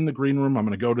people in the green room. I'm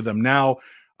going to go to them now.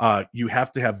 You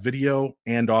have to have video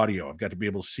and audio. I've got to be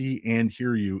able to see and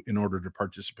hear you in order to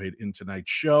participate in tonight's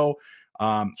show.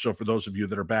 So for those of you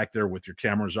that are back there with your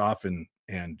cameras off and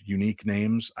unique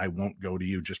names, I won't go to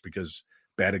you just because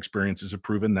bad experiences have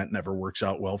proven that never works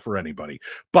out well for anybody.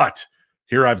 But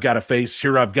here I've got a face.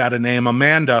 Here I've got a name.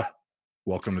 Amanda,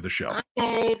 welcome to the show. Hi,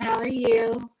 Dave. How are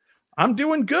you? I'm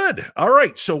doing good. All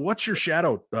right. So what's your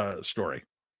shadow story?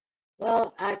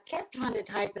 Well, I kept trying to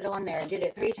type it on there. I did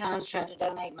it 3 times, tried to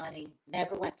donate money.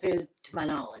 Never went through to my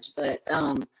knowledge. But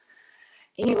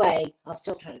anyway, I'll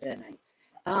still try to donate.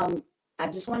 I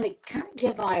just want to kind of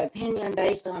give my opinion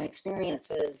based on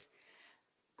experiences.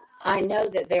 I know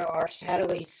that there are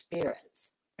shadowy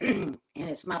spirits. And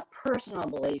it's my personal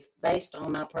belief, based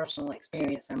on my personal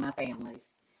experience and my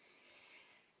family's,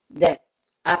 that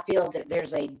I feel that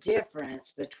there's a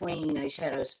difference between a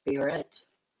shadow spirit,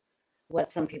 what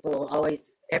some people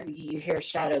always, you hear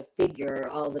shadow figure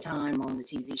all the time on the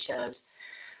TV shows.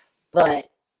 But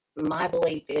my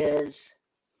belief is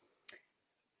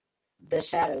the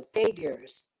shadow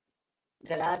figures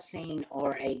that I've seen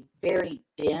are a very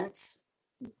dense,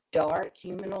 dark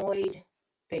humanoid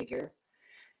figure.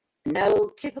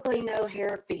 Typically no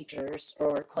hair features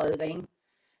or clothing,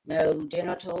 no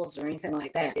genitals or anything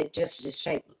like that. It just is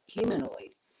shaped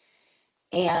humanoid.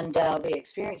 And we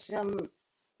experienced them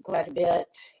quite a bit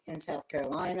in South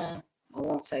Carolina. I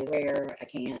won't say where, I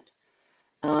can't.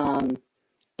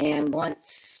 And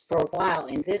once for a while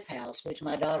in this house, which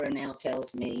my daughter now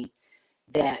tells me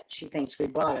that she thinks we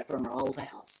brought it from her old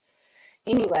house.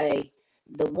 Anyway,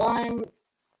 the one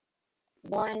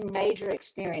major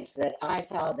experience that I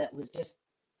saw that was just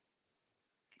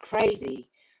crazy,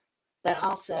 but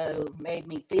also made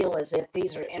me feel as if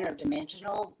these are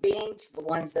interdimensional beings, the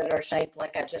ones that are shaped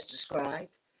like I just described,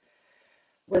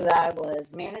 was I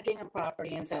was managing a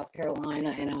property in South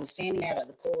Carolina, and I was standing out at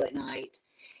the pool at night,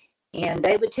 and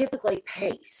they would typically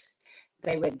pace.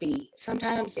 They would be,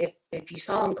 sometimes if you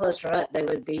saw them closer up, they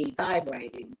would be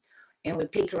vibrating and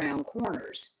would peek around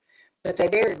corners, but they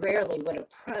very rarely would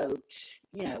approach.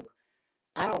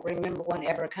 I don't remember one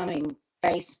ever coming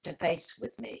face to face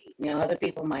with me. Other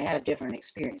people might have different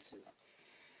experiences,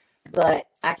 but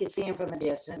I could see them from a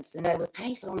distance, and they would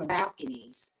pace on the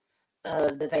balconies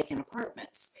of the vacant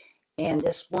apartments. And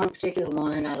this one particular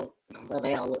one,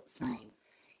 they all look the same.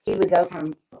 He would go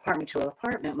from apartment to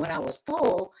apartment. When I was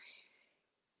full,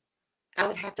 I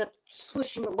would have to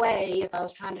swoosh him away if I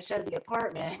was trying to show the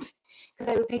apartment, because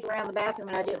they would peek around the bathroom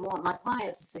and I didn't want my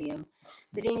clients to see him.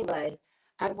 But anyway,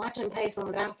 I'd watch him pace on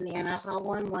the balcony, and I saw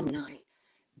one night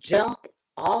jump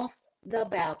off the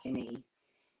balcony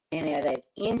and at an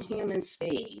inhuman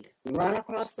speed run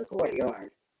across the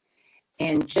courtyard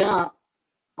and jump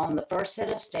on the first set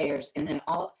of stairs, and then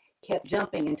all kept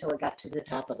jumping until it got to the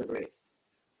top of the roof.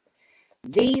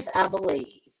 These, I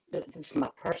believe, this is my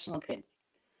personal opinion,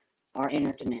 are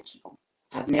interdimensional.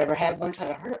 I've never had one try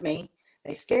to hurt me.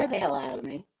 They scare the hell out of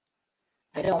me.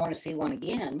 I don't want to see one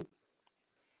again.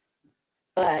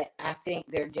 But I think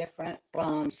they're different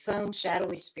from some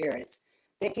shadowy spirits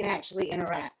that can actually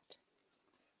interact.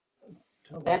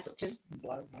 That's just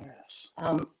black mass.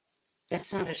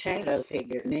 That's not a shadow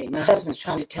figure to me. My husband's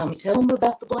trying to tell him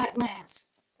about the black mass.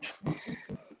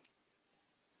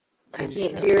 I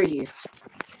can't hear you.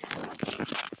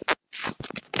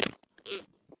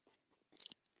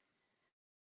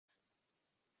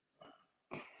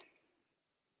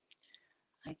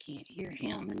 I can't hear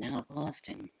him, and now I've lost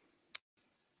him.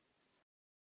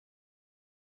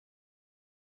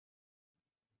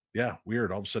 Yeah,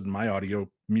 weird. All of a sudden, my audio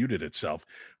muted itself.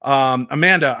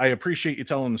 Amanda, I appreciate you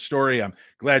telling the story. I'm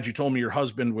glad you told me your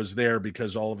husband was there,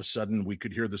 because all of a sudden we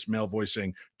could hear this male voice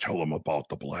saying, "Tell him about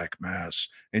the black mass,"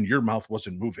 and your mouth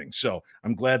wasn't moving. So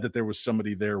I'm glad that there was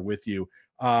somebody there with you.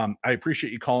 I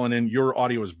appreciate you calling in. Your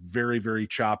audio is very, very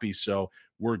choppy, so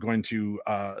we're going to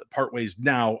part ways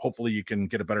now. Hopefully you can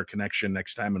get a better connection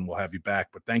next time, and we'll have you back.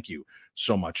 But thank you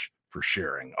so much for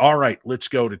sharing. All right, let's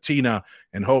go to Tina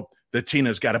and hope that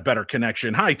Tina's got a better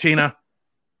connection. Hi, Tina.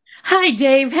 Hi,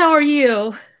 Dave. How are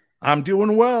you? I'm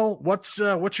doing well. What's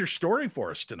your story for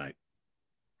us tonight?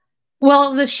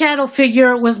 Well, the shadow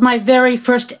figure was my very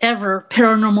first ever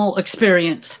paranormal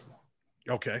experience.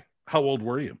 Okay. How old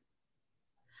were you?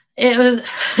 I was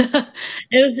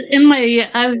in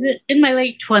my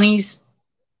late 20s.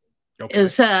 It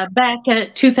was back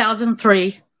at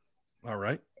 2003. All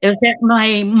right. It was at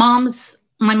my mom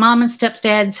and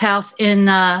stepdad's house in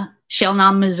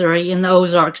Shellnam, Missouri, in the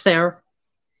Ozarks there.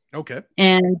 Okay.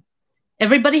 And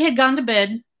everybody had gone to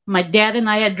bed. My dad and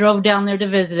I had drove down there to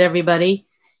visit everybody.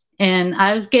 And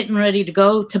I was getting ready to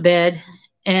go to bed.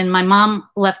 And my mom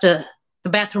left the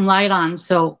bathroom light on,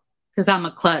 because I'm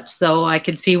a klutz, so I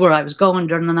could see where I was going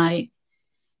during the night.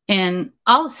 And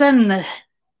all of a sudden, the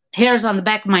hairs on the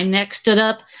back of my neck stood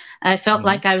up. I felt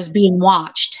like I was being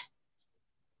watched.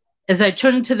 As I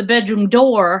turned to the bedroom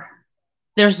door,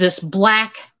 there's this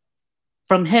black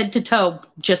from head to toe,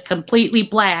 just completely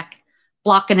black,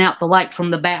 blocking out the light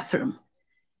from the bathroom.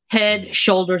 Head,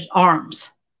 shoulders, arms.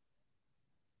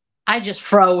 I just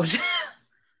froze.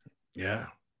 Yeah.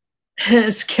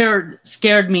 It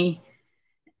scared me.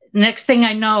 Next thing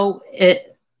I know,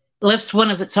 it lifts one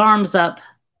of its arms up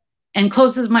and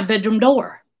closes my bedroom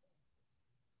door.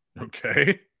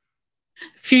 Okay.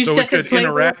 So it could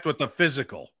interact with the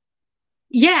physical.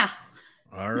 Yeah.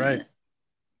 All right.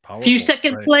 A few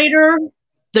seconds later,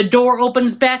 the door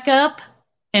opens back up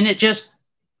and it just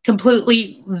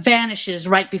completely vanishes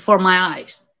right before my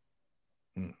eyes.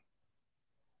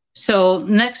 So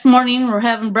next morning, we're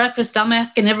having breakfast. I'm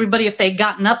asking everybody if they'd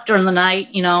gotten up during the night,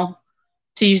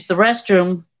 to use the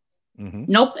restroom.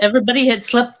 Nope. Everybody had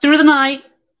slept through the night.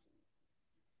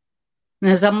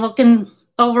 And as I'm looking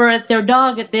over at their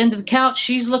dog at the end of the couch,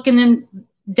 she's looking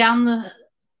down the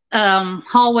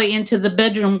hallway into the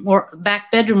bedroom or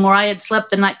back bedroom where I had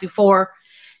slept the night before.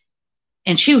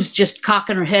 And she was just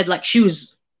cocking her head like she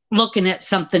was looking at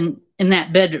something in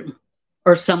that bedroom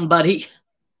or somebody.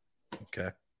 Okay.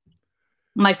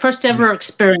 My first ever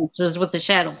experience was with a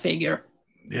shadow figure.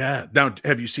 Yeah. Now,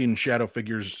 have you seen shadow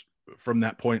figures from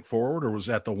that point forward, or was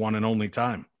that the one and only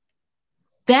time?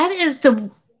 That is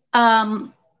the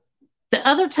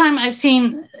other time I've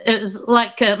seen is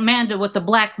like Amanda with a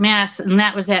black mask, and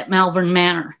that was at Malvern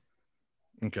Manor.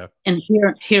 Okay. And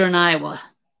here in Iowa.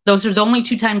 Those are the only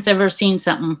two times I've ever seen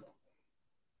something.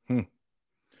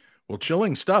 Well,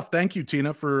 chilling stuff. Thank you,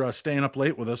 Tina, for staying up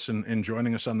late with us and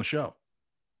joining us on the show.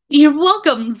 You're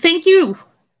welcome. Thank you.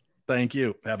 Thank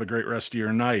you. Have a great rest of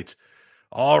your night.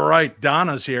 All right.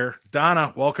 Donna's here.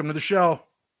 Donna, welcome to the show.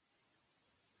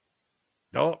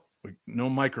 Oh, no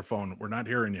microphone. We're not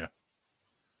hearing you.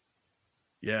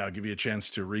 Yeah, I'll give you a chance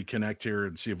to reconnect here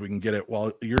and see if we can get it.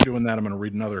 While you're doing that, I'm going to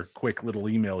read another quick little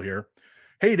email here.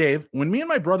 Hey, Dave, when me and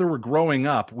my brother were growing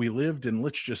up, we lived in,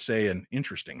 let's just say, an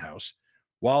interesting house.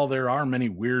 While there are many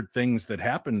weird things that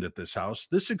happened at this house,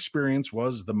 this experience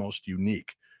was the most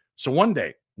unique. So one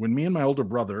day, when me and my older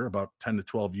brother, about 10 to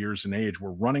 12 years in age,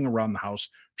 were running around the house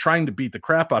trying to beat the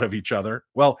crap out of each other,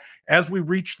 well, as we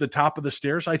reached the top of the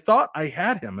stairs, I thought I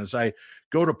had him. As I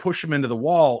go to push him into the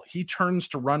wall, he turns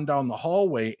to run down the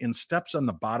hallway and steps on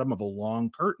the bottom of the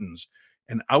long curtains,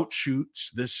 and out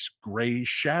shoots this gray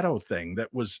shadow thing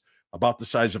that was about the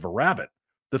size of a rabbit.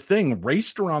 The thing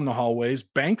raced around the hallways,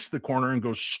 banks the corner, and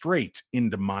goes straight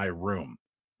into my room.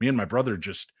 Me and my brother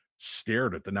just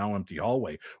stared at the now empty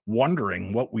hallway,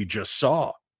 wondering what we just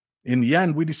saw. In the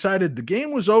end, we decided the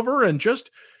game was over and just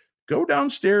go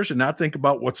downstairs and not think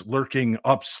about what's lurking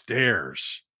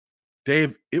upstairs.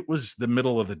 Dave, it was the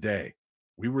middle of the day.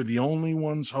 We were the only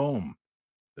ones home.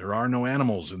 There are no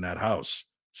animals in that house.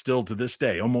 Still to this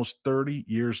day, almost 30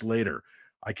 years later,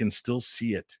 I can still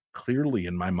see it clearly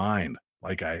in my mind,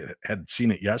 like I had seen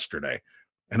it yesterday.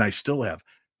 And I still have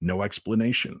no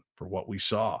explanation for what we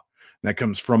saw. That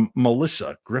comes from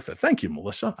Melissa Griffith. Thank you,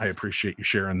 Melissa. I appreciate you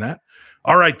sharing that.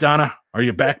 All right, Donna, are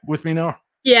you back with me now?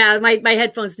 Yeah, my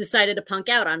headphones decided to punk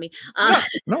out on me.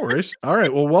 No worries. All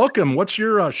right, well, welcome. What's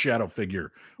your shadow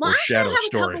figure or shadow I have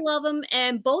story? A couple of them,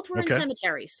 and both were in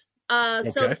cemeteries. So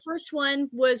the first one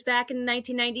was back in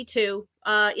 1992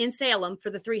 in Salem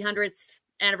for the 300th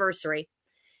anniversary.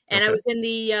 And I was in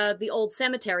the old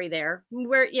cemetery there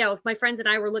where, my friends and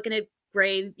I were looking at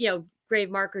grave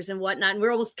markers and whatnot. And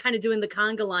we're almost kind of doing the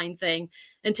conga line thing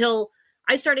until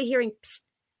I started hearing psst,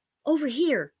 over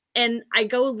here. And I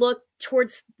go look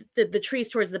towards the trees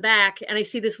towards the back, and I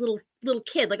see this little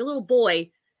kid, like a little boy,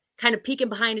 kind of peeking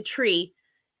behind a tree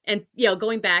and,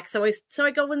 going back. So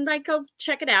I go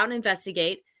check it out and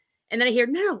investigate. And then I hear,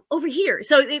 no, over here.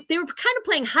 So they were kind of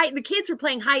playing the kids were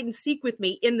playing hide and seek with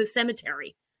me in the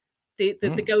cemetery,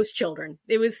 the ghost children.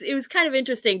 It was kind of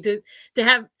interesting to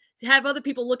have other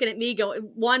people looking at me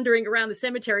wandering around the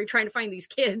cemetery trying to find these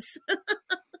kids.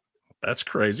 That's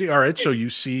crazy. All right. So you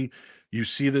see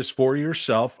this for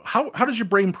yourself. How does your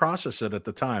brain process it at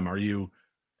the time? Are you,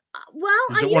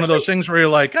 is it one of those things where you're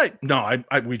like, hey, no,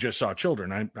 we just saw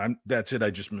children. I'm that's it. I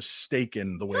just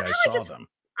mistaken the way I saw them.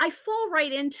 I fall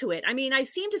right into it. I mean, I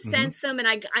seem to sense them, and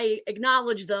I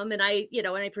acknowledge them, and I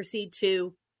proceed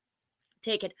to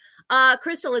take it.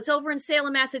 Crystal, it's over in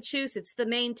Salem, Massachusetts, the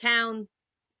main town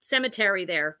cemetery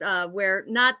there, where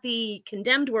not the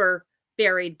condemned were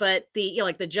buried, but the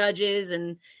like the judges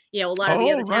and a lot of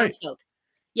the other townsfolk.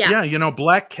 Yeah,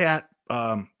 Black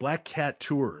Cat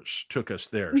Tours took us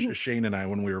there. Shane and I,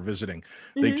 when we were visiting,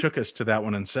 they took us to that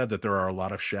one and said that there are a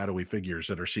lot of shadowy figures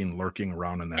that are seen lurking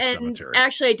around in that cemetery.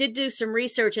 Actually, I did do some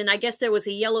research, and I guess there was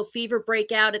a yellow fever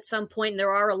breakout at some point, and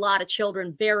there are a lot of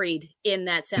children buried in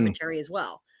that cemetery as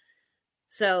well.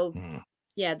 So,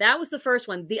 yeah, that was the first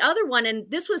one. The other one, and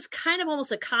this was kind of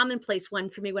almost a commonplace one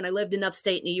for me when I lived in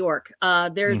upstate New York.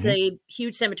 There's a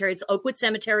huge cemetery. It's Oakwood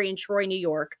Cemetery in Troy, New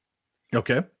York.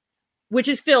 Okay. Which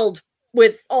is filled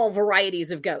with all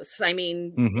varieties of ghosts. I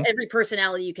mean, every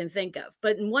personality you can think of.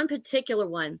 But in one particular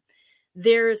one,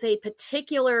 there's a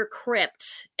particular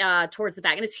crypt towards the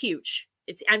back, and it's huge.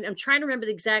 I'm trying to remember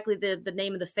exactly the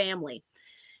name of the family.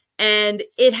 And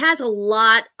it has a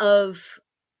lot of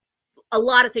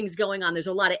things going on. There's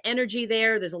a lot of energy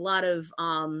there. There's a lot of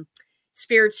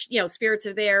spirits, spirits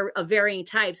are there of varying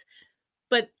types.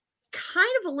 But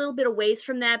kind of a little bit of ways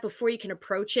from that before you can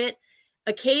approach it,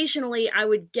 occasionally I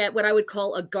would get what I would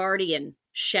call a guardian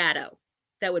shadow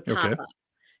that would pop up.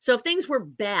 So if things were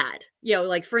bad,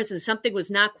 like for instance, something was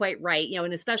not quite right,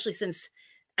 and especially since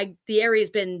the area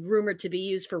has been rumored to be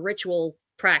used for ritual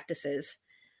practices,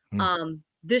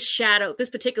 this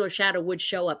particular shadow would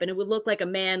show up, and it would look like a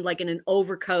man, like in an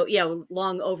overcoat,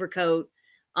 long overcoat.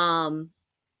 And,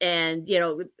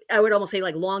 I would almost say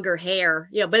like longer hair,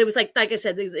 but it was like I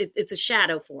said, it's a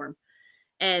shadow form.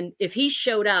 And if he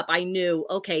showed up, I knew,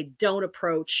 okay, don't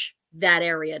approach that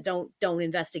area. Don't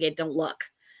investigate. Don't look,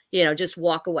 just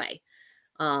walk away.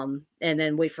 And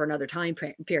then wait for another time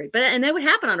period. And that would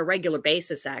happen on a regular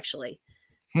basis, actually.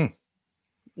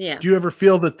 Yeah. Do you ever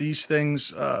feel that these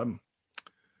things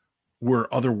were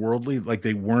otherworldly, like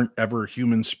they weren't ever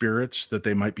human spirits, that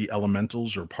they might be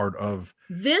elementals or part of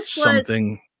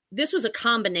something? This was a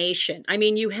combination. I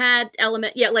mean, you had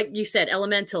like you said,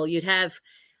 elemental. You'd have,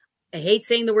 I hate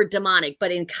saying the word demonic,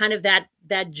 but in kind of that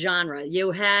genre,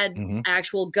 you had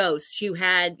actual ghosts. You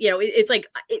had, it's like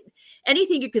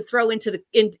anything you could throw into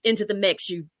the mix.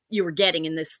 You were getting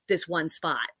in this one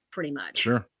spot, pretty much.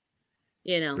 Sure.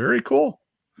 Very cool.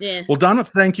 Yeah. Well, Donna,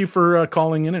 thank you for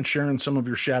calling in and sharing some of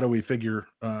your shadowy figure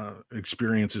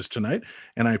experiences tonight.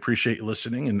 And I appreciate you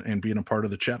listening and being a part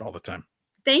of the chat all the time.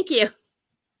 Thank you.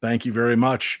 Thank you very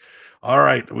much. All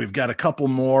right. We've got a couple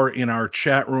more in our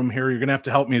chat room here. You're going to have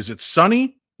to help me. Is it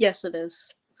Sunny? Yes, it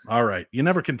is. All right. You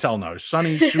never can tell now.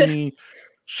 Sunny, Suni,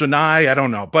 Sunai, I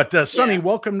don't know. But Sunny,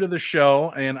 welcome to the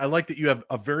show. And I like that you have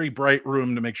a very bright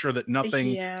room to make sure that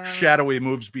nothing shadowy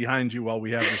moves behind you while we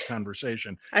have this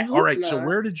conversation. All right. Not. So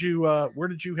where did you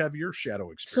have your shadow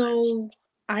experience? So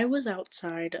I was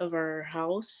outside of our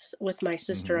house with my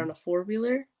sister on a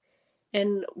 4-wheeler,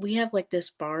 and we have like this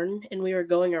barn, and we were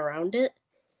going around it.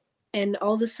 And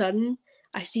all of a sudden,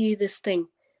 I see this thing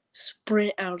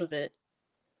sprint out of it.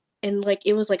 And, like,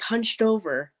 it was, like, hunched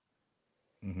over.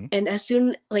 And as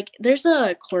soon, like, there's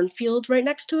a cornfield right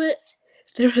next to it.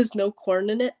 There was no corn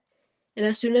in it. And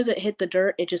as soon as it hit the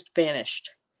dirt, it just vanished.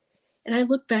 And I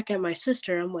look back at my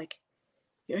sister. I'm like,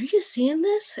 are you seeing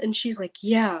this? And she's like,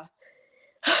 yeah.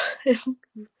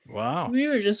 Wow. We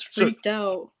were just freaked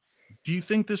out. Do you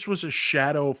think this was a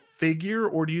shadow figure,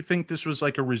 or do you think this was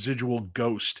like a residual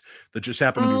ghost that just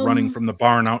happened to be running from the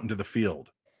barn out into the field?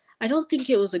 I don't think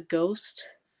it was a ghost.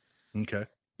 Okay.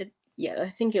 I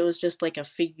think it was just like a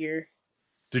figure.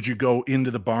 Did you go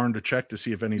into the barn to check to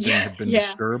see if anything had been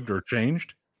disturbed or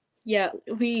changed? Yeah,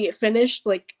 we finished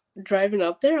like driving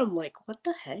up there. I'm like, what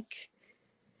the heck?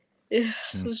 It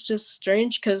was just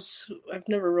strange because I've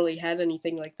never really had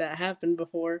anything like that happen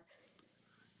before.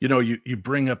 You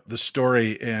bring up the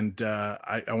story, and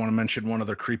I want to mention one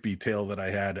other creepy tale that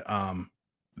I had.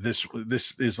 This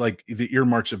is like the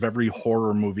earmarks of every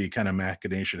horror movie kind of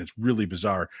machination. It's really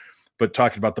bizarre. But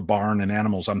talking about the barn and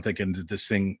animals, I'm thinking, did this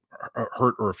thing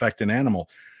hurt or affect an animal?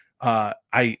 I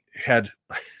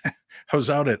was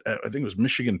out at, I think it was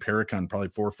Michigan Paracon probably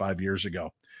 4 or 5 years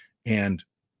ago. And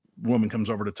a woman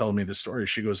comes over to tell me the story.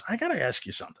 She goes, I got to ask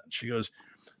you something. She goes,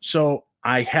 so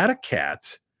I had a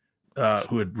cat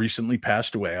who had recently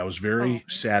passed away. I was very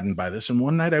saddened by this. And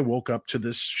one night I woke up to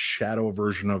this shadow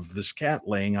version of this cat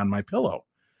laying on my pillow.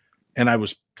 And I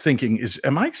was thinking,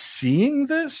 am I seeing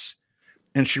this?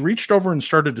 And she reached over and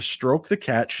started to stroke the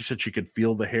cat. She said she could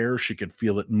feel the hair. She could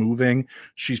feel it moving.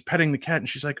 She's petting the cat and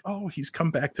she's like, oh, he's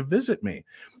come back to visit me.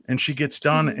 And she gets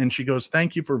done and she goes,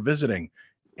 thank you for visiting.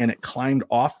 and it climbed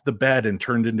off the bed and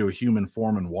turned into a human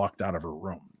form and walked out of her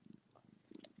room.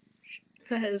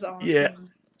 That is awesome. Yeah.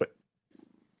 But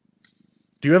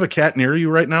do you have a cat near you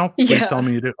right now? Please tell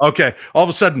me you do. Okay. All of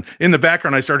a sudden, in the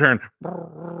background, I start hearing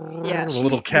a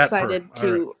little cat decided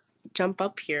to jump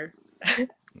up here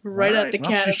right at the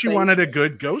cat. She wanted a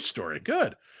good ghost story.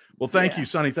 Good. Well, thank you,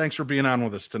 Sonny. Thanks for being on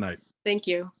with us tonight. Thank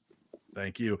you.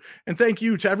 Thank you. And thank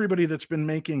you to everybody that's been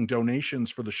making donations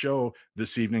for the show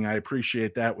this evening. I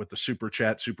appreciate that with the super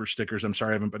chat, super stickers. I'm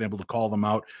sorry I haven't been able to call them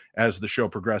out as the show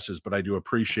progresses, but I do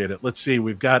appreciate it. Let's see.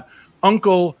 We've got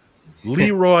Uncle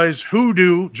Leroy's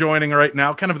Hoodoo joining right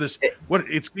now. Kind of this,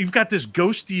 you've got this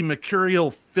ghosty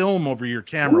mercurial film over your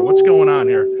camera. What's going on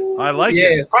here? I like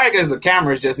it. Yeah, probably because the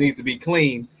camera just needs to be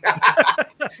clean.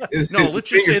 Let's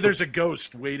just say there's a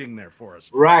ghost waiting there for us.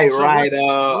 Right.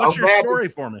 What's your story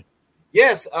for me?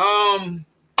 Yes. I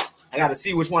got to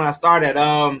see which one I start at.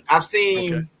 I've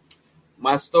seen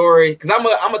my story because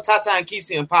I'm a Tata and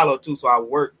Kisi and Palo too, so I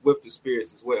work with the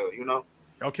spirits as well. You know.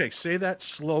 Okay, say that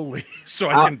slowly so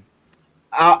I can.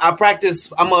 I practice.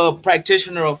 I'm a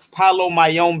practitioner of Palo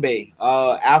Mayombe,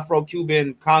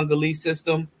 Afro-Cuban Congolese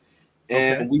system,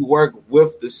 and we work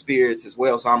with the spirits as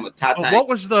well. So I'm a Tata. What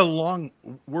was the long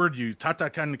word you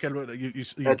Tata and Kisi?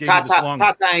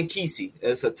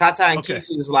 It's a Tata and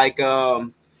Kisi is like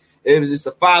it was just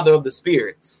the father of the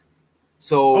spirits.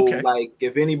 So like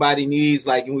if anybody needs,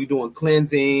 like when we doing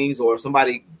cleansings or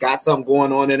somebody got something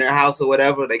going on in their house or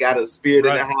whatever, they got a spirit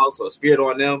in their house or a spirit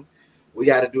on them. We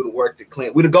got to do the work to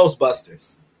cleanse. We're the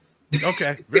Ghostbusters.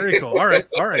 Okay, very cool. All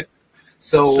right.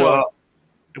 So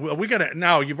well, we got to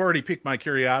now. You've already piqued my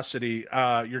curiosity.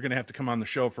 You're going to have to come on the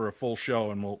show for a full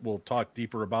show, and we'll talk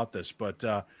deeper about this. But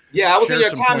I was in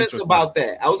your comments about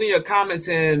that. I was in your comments,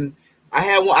 and I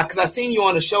had one because I seen you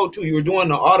on the show too. You were doing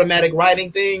the automatic writing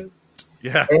thing.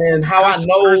 Yeah, and how I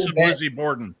know that Lizzie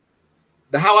Borden.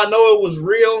 How I know it was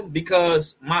real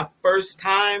because my first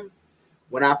time.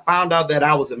 When I found out that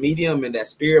I was a medium and that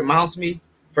spirit mounts me,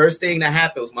 first thing that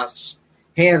happened was my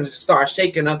hands start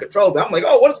shaking uncontrollably. I'm like,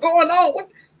 oh, what's going on? What?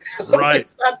 Somebody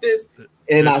stop this.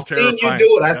 And I seen you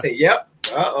do it. I said, yep.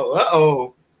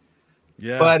 Uh-oh.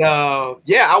 Yeah. But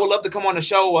I would love to come on the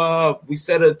show. We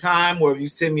set a time where if you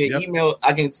send me an email,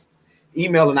 I can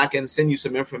email and I can send you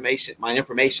some information, my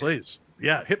information. Please.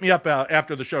 Yeah, hit me up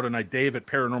after the show tonight, Dave at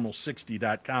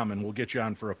paranormal60.com, and we'll get you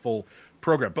on for a full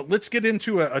program. But let's get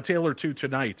into a tale or two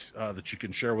tonight that you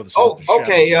can share with us.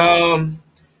 Okay. I'm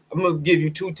going to give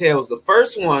you two tales. The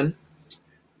first one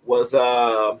was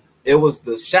it was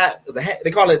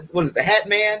they call it, what is it, the Hat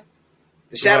Man?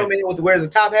 The Shadow Man wears the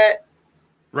top hat?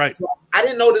 Right. So I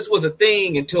didn't know this was a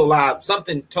thing until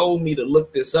something told me to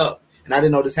look this up. And I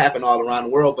didn't know this happened all around the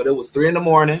world, but it was 3 a.m.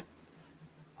 I'm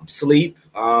asleep.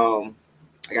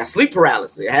 I got sleep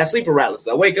paralysis. I had sleep paralysis.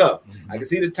 I wake up. I can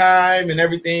see the time and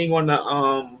everything on the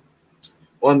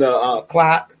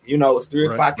clock. You know, it's 3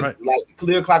 o'clock, like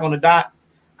 3 o'clock on the dot.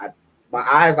 My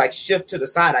eyes like shift to the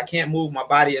side. I can't move my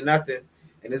body or nothing.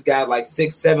 And this guy, like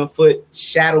 6-7 foot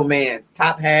shadow man,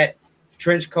 top hat,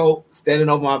 trench coat, standing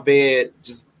over my bed,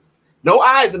 just no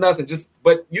eyes or nothing.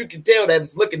 But you can tell that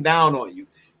it's looking down on you.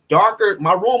 Darker.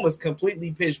 My room was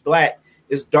completely pitch black.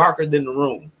 It's darker than the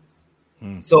room.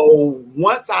 So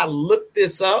once I looked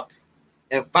this up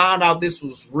and found out this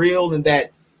was real and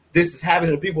that this is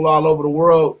happening to people all over the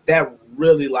world, that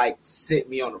really like set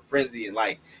me on a frenzy and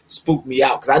like spooked me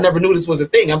out because I never knew this was a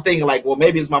thing. I'm thinking like, well,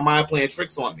 maybe it's my mind playing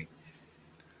tricks on me.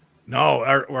 No,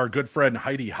 our good friend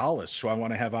Heidi Hollis, who I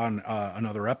want to have on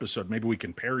another episode. Maybe we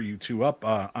can pair you two up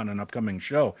on an upcoming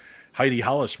show. Heidi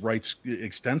Hollis writes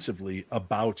extensively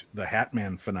about the Hat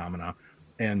Man phenomena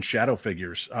and shadow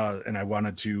figures, and I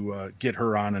wanted to get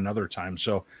her on another time.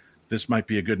 So this might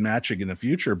be a good matching in the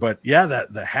future. But yeah,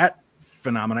 the hat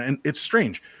phenomena, and it's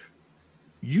strange.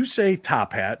 You say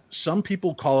top hat. Some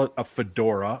people call it a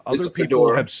fedora.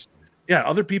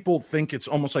 Other people think it's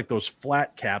almost like those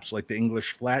flat caps, like the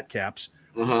English flat caps.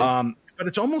 But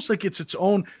it's almost like it's its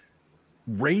own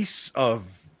race of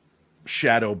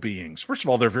shadow beings. First of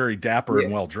all, they're very dapper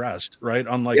and well dressed, right?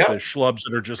 Unlike the schlubs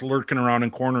that are just lurking around in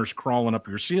corners, crawling up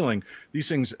your ceiling. These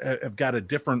things have got a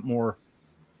different, more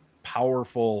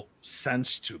powerful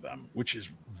sense to them, which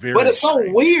is very. But it's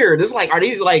strange. So weird. It's like, are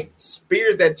these like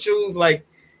spirits that choose like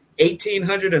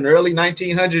 1800 and early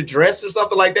 1900 dress or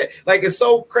something like that? Like it's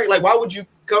so crazy. Like, why would you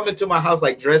come into my house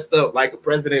like dressed up like a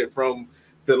president from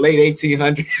the late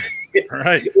 1800s?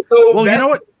 Right. So well, you know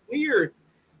what? Weird.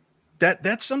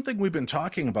 That's something we've been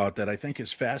talking about that I think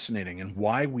is fascinating and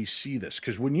why we see this.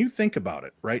 Because when you think about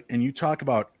it, right, and you talk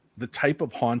about the type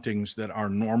of hauntings that are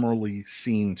normally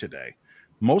seen today,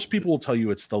 Most people will tell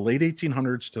you it's the late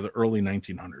 1800s to the early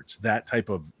 1900s, that type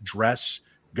of dress,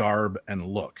 garb, and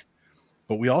look.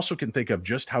 But we also can think of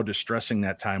just how distressing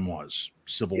that time was.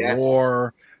 Civil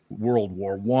War, World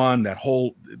War I,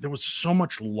 there was so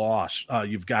much loss.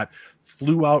 You've got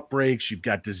flu outbreaks, you've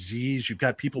got disease, you've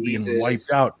got people being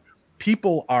wiped out.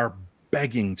 People are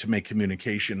begging to make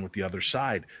communication with the other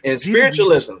side. And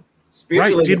spiritualism.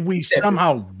 Right. Did we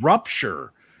somehow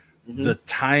rupture the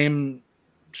time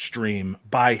stream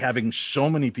by having so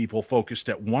many people focused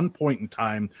at one point in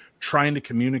time trying to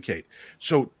communicate?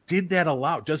 So does that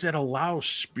allow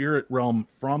spirit realm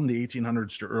from the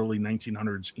 1800s to early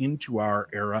 1900s into our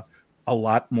era a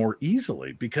lot more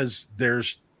easily, because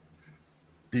there's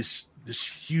this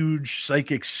huge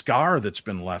psychic scar that's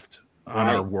been left on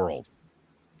our world?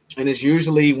 And it's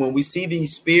usually when we see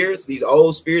these spirits, these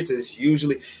old spirits, it's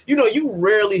usually, you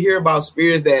rarely hear about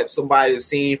spirits that somebody has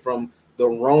seen from the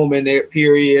Roman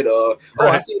period, or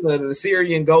I see the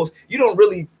Assyrian ghost. You don't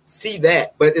really see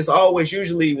that, but it's always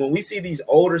usually when we see these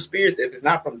older spirits, if it's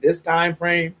not from this time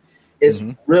frame, it's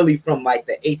really from like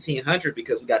the 1800s,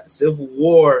 because we got the Civil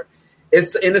War.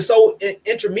 It's so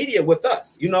intermediate with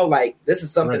us, like this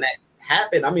is something that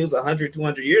happened. I mean, it was 100,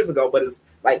 200 years ago, but it's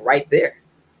like right there.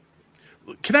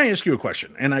 Can I ask you a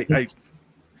question? And I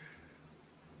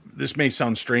this may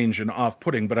sound strange and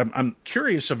off-putting, but I'm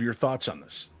curious of your thoughts on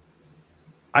this.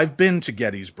 I've been to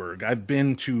Gettysburg. I've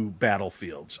been to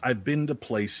battlefields. I've been to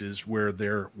places where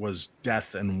there was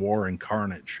death and war and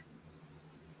carnage.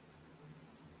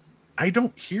 I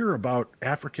don't hear about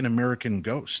African-American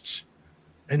ghosts,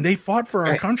 and they fought for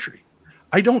our country.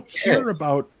 I don't hear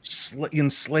about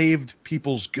enslaved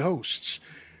people's ghosts.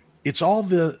 It's all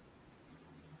the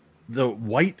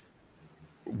white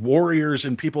warriors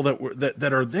and people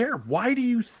that are there. Why do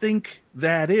you think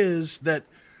that is, that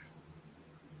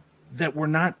we're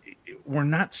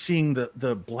not seeing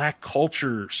the black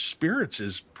culture spirits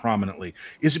as prominently?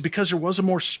 Is it because there was a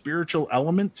more spiritual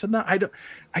element to that? I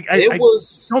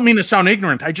don't mean to sound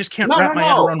ignorant. I just can't wrap my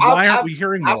head around why aren't we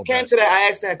hearing I came to that. I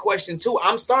asked that question too.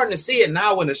 I'm starting to see it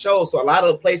now in the show. So a lot of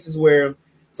the places where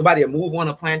somebody will move on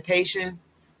a plantation,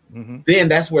 then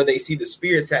that's where they see the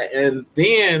spirits at. And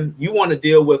then you want to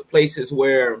deal with places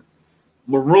where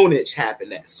maroonage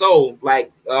happened at. So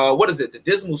like, what is it? The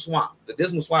Dismal Swamp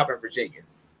in Virginia.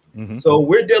 So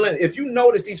we're dealing, if you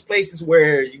notice these places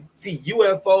where you see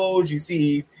UFOs, you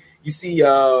see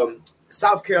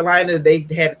South Carolina, they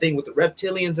had a thing with the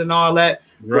reptilians and all that.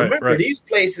 Remember, these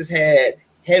places had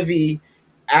heavy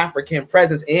African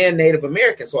presence and Native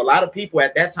American. So a lot of people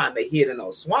at that time, they hid in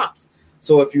those swamps.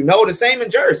 So if you know, the same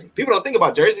in Jersey. People don't think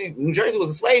about Jersey. New Jersey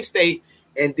was a slave state,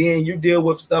 and then you deal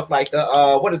with stuff like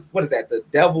the what is that? The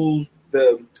Devils,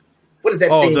 what is that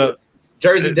thing? The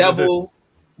Jersey Devil.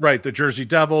 The Jersey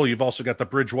Devil. You've also got the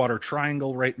Bridgewater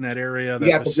Triangle right in that area.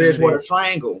 You got the Bridgewater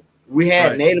Triangle. We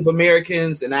had Native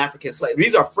Americans and African slaves.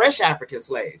 These are fresh African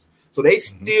slaves. So they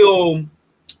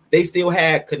still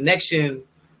had connection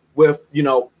with,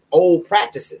 old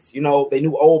practices. They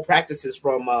knew old practices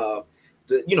from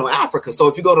Africa. So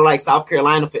if you go to like South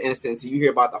Carolina, for instance, you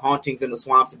hear about the hauntings in the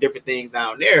swamps and different things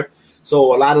down there.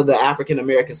 So a lot of the African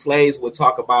American slaves would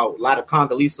talk about, a lot of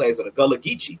Congolese slaves, or the Gullah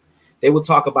Geechee, they would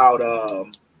talk about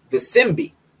the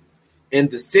Simbi.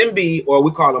 And the Simbi, or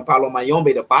we call them Palo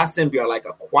Mayombe, the Basimbi, are like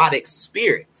aquatic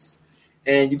spirits.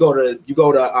 And you go to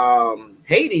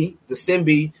Haiti, the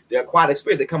Simbi, the aquatic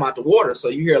spirits, they come out the water. So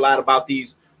you hear a lot about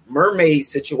these mermaid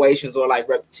situations, or like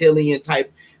reptilian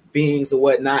type beings or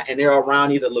whatnot, and they're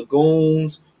around either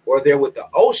lagoons or they're with the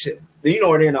ocean,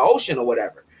 or they're in the ocean or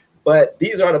whatever. But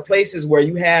these are the places where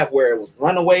it was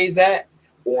runaways at,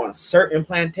 or on certain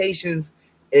plantations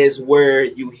is where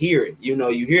you hear it.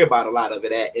 You hear about a lot of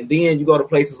it at. And then you go to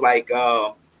places like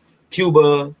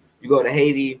Cuba, you go to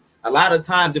Haiti. A lot of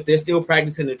times, if they're still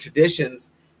practicing the traditions,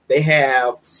 they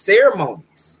have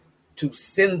ceremonies to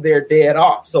send their dead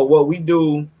off. So what we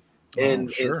do in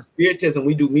spiritism,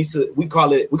 we do misa. We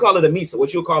call it a misa.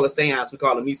 What you'll call a seance, we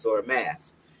call a misa or a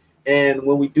mass. And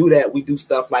when we do that, we do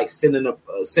stuff like sending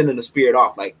the spirit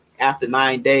off. Like after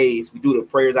 9 days, we do the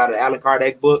prayers out of the Allan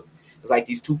Kardec book. It's like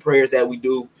these 2 prayers that we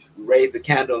do. We raise the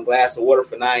candle and glass of water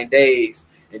for 9 days.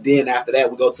 And then after that,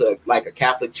 we go to like a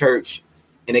Catholic church,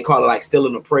 and they call it like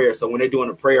stilling a prayer. So when they're doing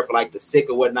a prayer for like the sick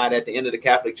or whatnot at the end of the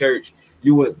Catholic church,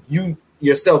 you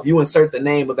insert the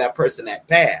name of that person that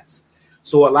passed.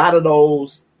 So a lot of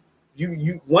those,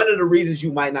 one of the reasons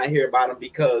you might not hear about them,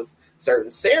 because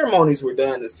certain ceremonies were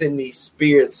done to send these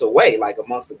spirits away, like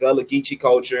amongst the Gullah Geechee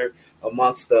culture,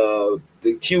 amongst the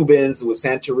Cubans with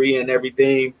Santeria and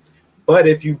everything. But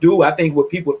if you do, I think with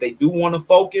people, if they do want to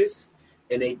focus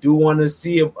and they do want to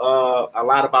see a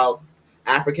lot about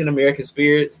African American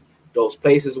spirits, those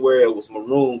places where it was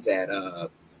maroons at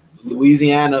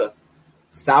Louisiana,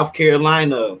 South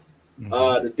Carolina,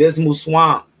 the Dismal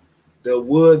Swamp, the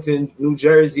woods in New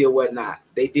Jersey or whatnot.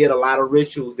 They did a lot of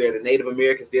rituals there. The Native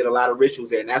Americans did a lot of rituals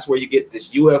there, and that's where you get this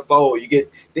UFO.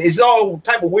 It's all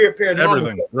type of weird paranormal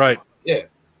everything stuff. Right. Yeah.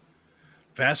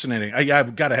 Fascinating.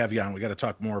 I've got to have you on. We got to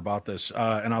talk more about this.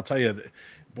 And I'll tell you,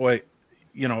 boy,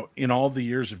 you know, in all the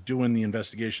years of doing the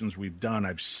investigations we've done,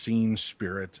 I've seen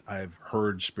spirit. I've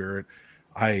heard spirit.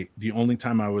 The only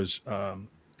time I was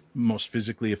most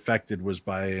physically affected was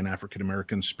by an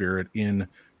African-American spirit in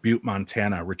Butte,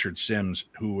 Montana, Richard Sims,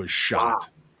 who was shot. Wow.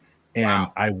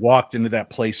 And I walked into that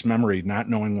place memory, not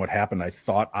knowing what happened. I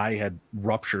thought I had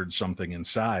ruptured something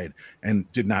inside,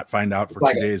 and did not find out for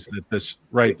 2 days that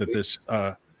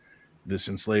this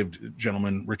enslaved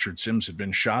gentleman, Richard Sims, had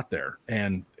been shot there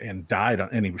and died,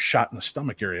 and he was shot in the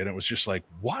stomach area. And it was just like,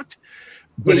 what?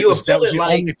 But that was the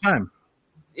only time.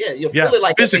 Yeah, you feel it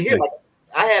like here. Like,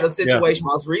 I had a situation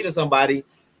where I was reading somebody,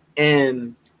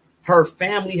 and her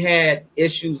family had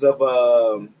issues of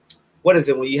what is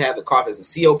it when you have the cough? Is it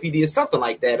COPD or something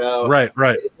like that?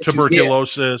 Right.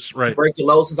 Tuberculosis, right.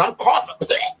 Tuberculosis. I'm coughing.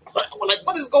 We're like,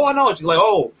 what is going on? She's like,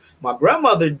 oh, my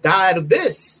grandmother died of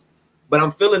this, but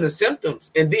I'm feeling the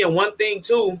symptoms. And then one thing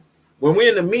too, when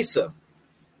we're in the Misa,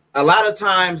 a lot of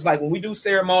times, like when we do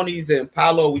ceremonies in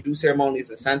Palo, we do ceremonies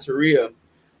in Santeria.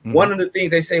 Mm-hmm. One of the things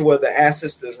they say where the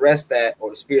ancestors rest at, or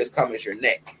the spirits come, is your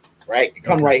neck, right? They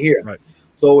come right here. Right.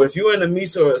 So if you're in a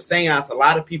Misa or a seance, a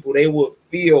lot of people, they will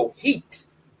feel heat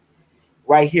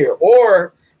right here.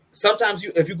 Or sometimes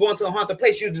if you go into a haunted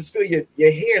place, you just feel your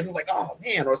hairs. It's like, oh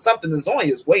man, or something is on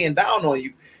you. It's weighing down on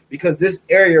you, because this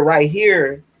area right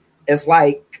here is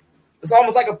like, it's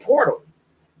almost like a portal.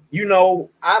 You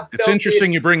know, it's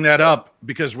interesting you bring that up,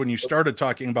 because when you started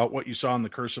talking about what you saw in The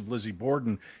Curse of Lizzie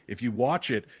Borden, if you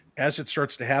watch it, as it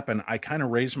starts to happen, I kind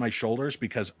of raised my shoulders,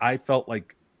 because I felt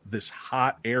like this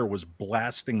hot air was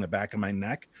blasting the back of my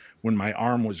neck when my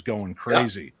arm was going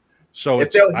crazy. Yeah. So you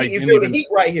feel the heat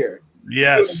right here.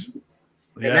 Yes.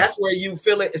 And that's where you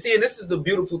feel it. See, and this is the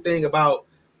beautiful thing about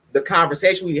the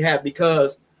conversation we have,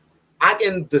 because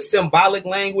the symbolic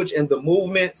language and the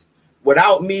movements,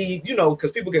 without me, you know,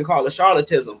 because people can call it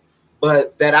charlatanism,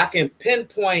 but that I can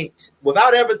pinpoint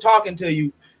without ever talking to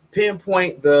you,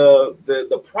 pinpoint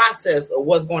the process of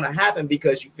what's going to happen,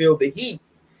 because you feel the heat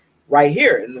right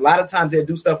here. And a lot of times they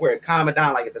do stuff where it calm it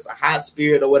down, like if it's a hot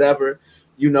spirit or whatever,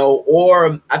 you know.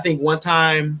 Or I think one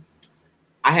time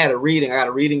I got a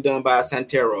reading done by a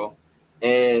Santero,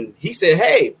 and he said,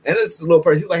 hey, and it's a little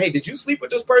person, he's like, hey, did you sleep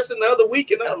with this person the other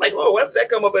week? And I'm like, oh, why did that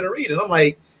come up in a reading? I'm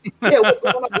like, yeah, what's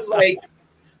going on? It's like,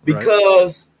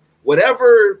 because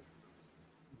whatever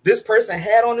this person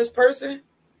had on this person,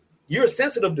 you're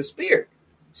sensitive to spirit.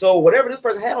 So whatever this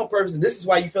person had on purpose, and this is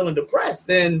why you're feeling depressed,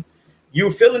 then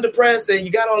you're feeling depressed and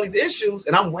you got all these issues.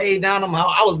 And I'm way down on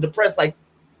I was depressed like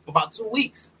for about 2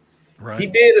 weeks. Right. He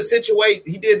did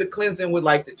the cleansing with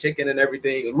like the chicken and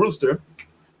everything, a rooster.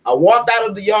 I walked out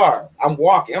of the yard. I'm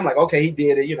walking. I'm like, okay, he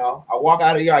did it. You know, I walk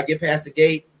out of the yard, I get past the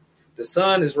gate. The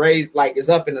sun is raised, like it's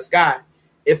up in the sky.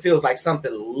 It feels like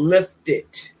something lifted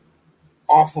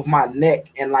off of my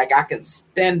neck, and like I can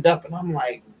stand up, and I'm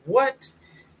like, what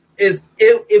is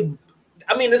it?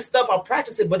 I mean, this stuff, I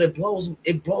practice it, but it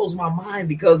blows my mind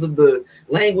because of the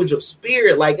language of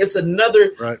spirit. Like it's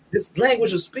another, this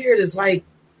language of spirit is like,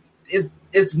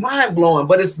 it's mind blowing,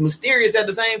 but it's mysterious at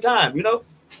the same time, you know?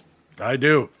 I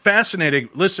do. Fascinating.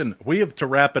 Listen, we have to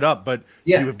wrap it up, but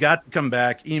you have got to come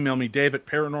back. Email me,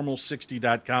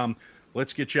 Dave@paranormal60.com.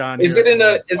 Let's get you on. Is it in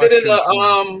the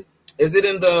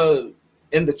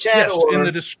chat? Yes, or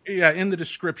in the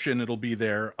description it'll be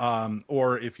there.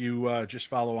 Or if you just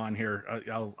follow on here,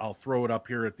 I'll throw it up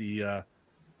here at the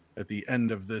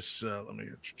end of this. Let me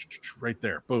right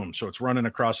there. Boom. So it's running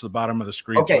across the bottom of the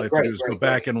screen. Okay, so all I have to do is go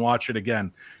back and watch it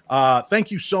again.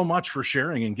 Thank you so much for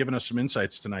sharing and giving us some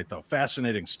insights tonight, though.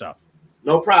 Fascinating stuff.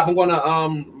 No problem.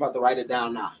 I'm about to write it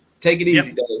down now. Take it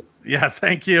easy, Dave. Yeah,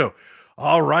 thank you.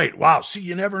 All right. Wow. See,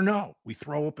 you never know. We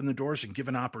throw open the doors and give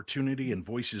an opportunity, and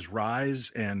voices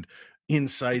rise and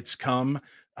insights come.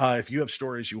 If you have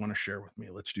stories you want to share with me,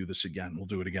 let's do this again. We'll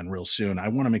do it again real soon. I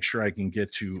want to make sure I can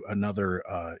get to another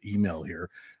email here.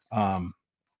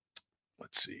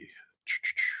 Let's see.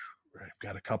 I've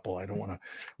got a couple. I don't want to.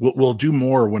 We'll do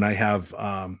more when I have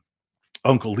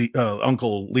Uncle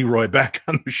Leroy back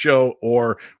on the show,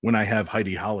 or when I have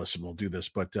Heidi Hollis, and we'll do this.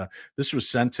 But this was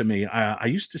sent to me. I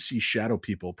used to see shadow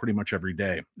people pretty much every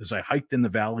day as I hiked in the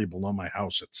valley below my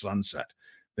house at sunset.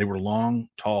 They were long,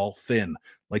 tall, thin,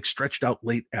 like stretched out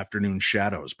late afternoon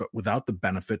shadows, but without the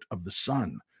benefit of the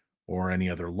sun or any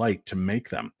other light to make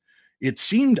them. It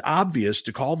seemed obvious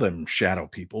to call them shadow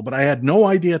people, but I had no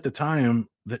idea at the time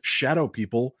that shadow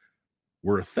people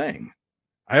were a thing.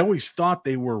 I always thought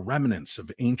they were remnants of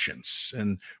ancients,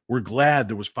 and we're glad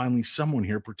there was finally someone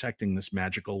here protecting this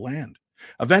magical land.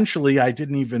 Eventually, I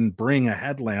didn't even bring a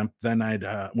headlamp when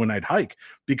I'd hike,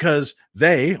 because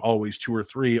they, always 2 or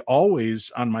 3,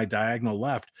 always on my diagonal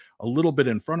left, a little bit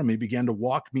in front of me, began to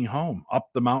walk me home up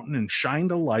the mountain and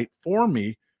shined a light for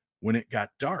me when it got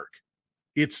dark.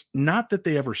 It's not that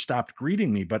they ever stopped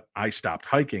greeting me, but I stopped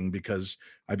hiking because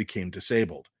I became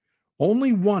disabled.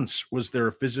 Only once was there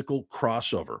a physical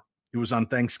crossover. It was on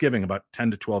Thanksgiving about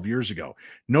 10 to 12 years ago.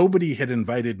 Nobody had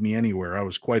invited me anywhere. I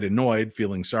was quite annoyed,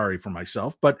 feeling sorry for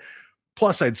myself, but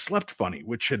plus I'd slept funny,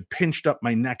 which had pinched up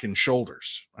my neck and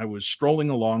shoulders. I was strolling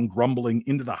along, grumbling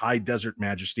into the high desert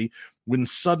majesty, when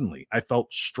suddenly I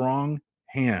felt strong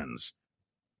hands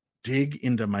dig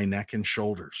into my neck and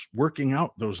shoulders, working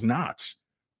out those knots.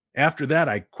 After that,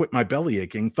 I quit my belly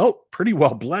aching, felt pretty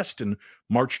well blessed, and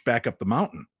marched back up the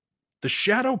mountain. The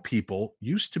shadow people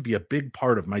used to be a big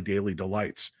part of my daily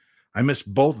delights. I miss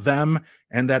both them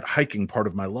and that hiking part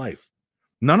of my life.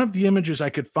 None of the images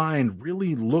I could find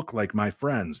really look like my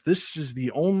friends. This is the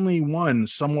only one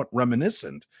somewhat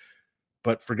reminiscent,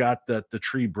 but forgot that the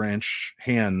tree branch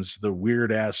hands, the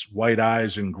weird-ass white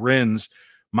eyes and grins,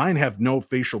 mine have no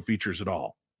facial features at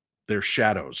all. They're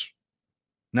shadows.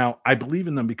 Now, I believe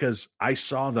in them because I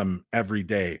saw them every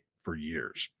day for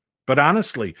years. But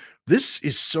honestly, this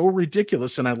is so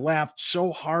ridiculous, and I laughed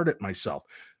so hard at myself.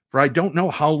 For I don't know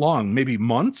how long, maybe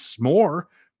months more,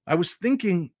 I was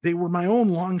thinking they were my own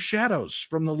long shadows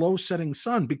from the low setting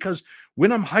sun, because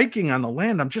when I'm hiking on the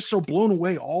land, I'm just so blown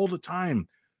away all the time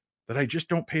that I just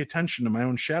don't pay attention to my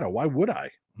own shadow. Why would I?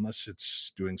 Unless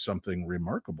it's doing something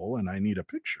remarkable and I need a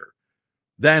picture.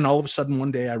 Then all of a sudden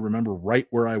one day I remember right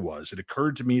where I was. It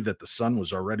occurred to me that the sun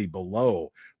was already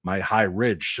below my high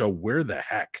ridge. So where the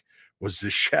heck was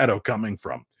this shadow coming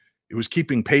from? It was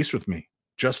keeping pace with me,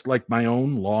 just like my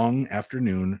own long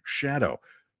afternoon shadow.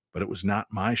 But it was not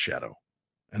my shadow,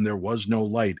 and there was no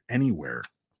light anywhere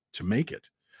to make it.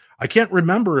 I can't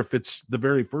remember if it's the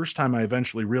very first time I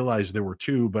eventually realized there were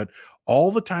two, but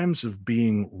all the times of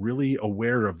being really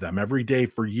aware of them every day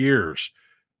for years,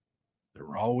 there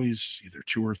were always either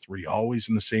 2 or 3, always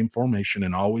in the same formation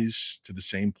and always to the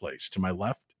same place, to my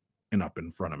left and up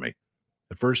in front of me.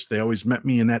 At first, they always met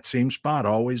me in that same spot,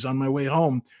 always on my way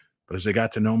home. But as they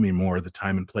got to know me more, the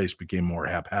time and place became more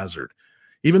haphazard.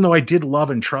 Even though I did love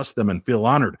and trust them and feel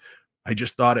honored, I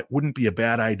just thought it wouldn't be a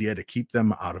bad idea to keep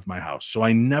them out of my house. So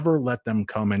I never let them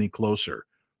come any closer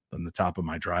than the top of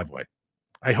my driveway.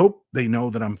 I hope they know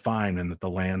that I'm fine and that the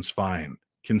land's fine,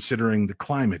 considering the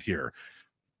climate here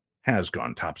has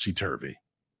gone topsy-turvy.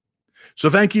 So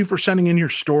thank you for sending in your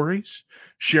stories,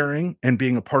 sharing, and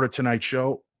being a part of tonight's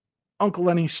show. Uncle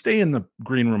Lenny, stay in the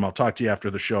green room. I'll talk to you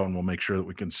after the show, and we'll make sure that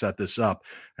we can set this up.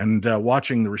 And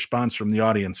watching the response from the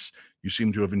audience, you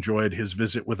seem to have enjoyed his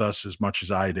visit with us as much as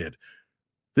I did.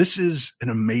 This is an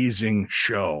amazing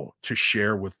show to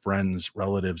share with friends,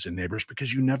 relatives, and neighbors,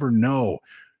 because you never know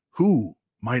who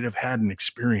might have had an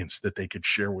experience that they could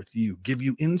share with you, give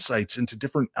you insights into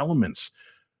different elements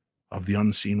of the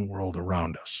unseen world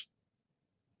around us.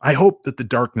 I hope that the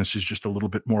darkness is just a little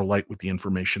bit more light with the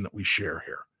information that we share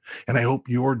here. And I hope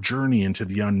your journey into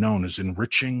the unknown is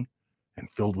enriching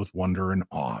and filled with wonder and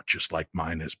awe, just like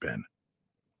mine has been.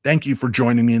 Thank you for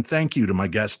joining me, and thank you to my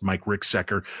guest, Mike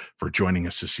Ricksecker, for joining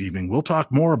us this evening. We'll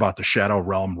talk more about the Shadow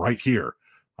Realm right here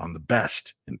on the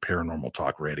best in paranormal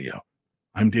talk radio.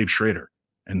 I'm Dave Schrader,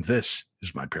 and this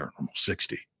is my Paranormal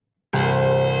 60.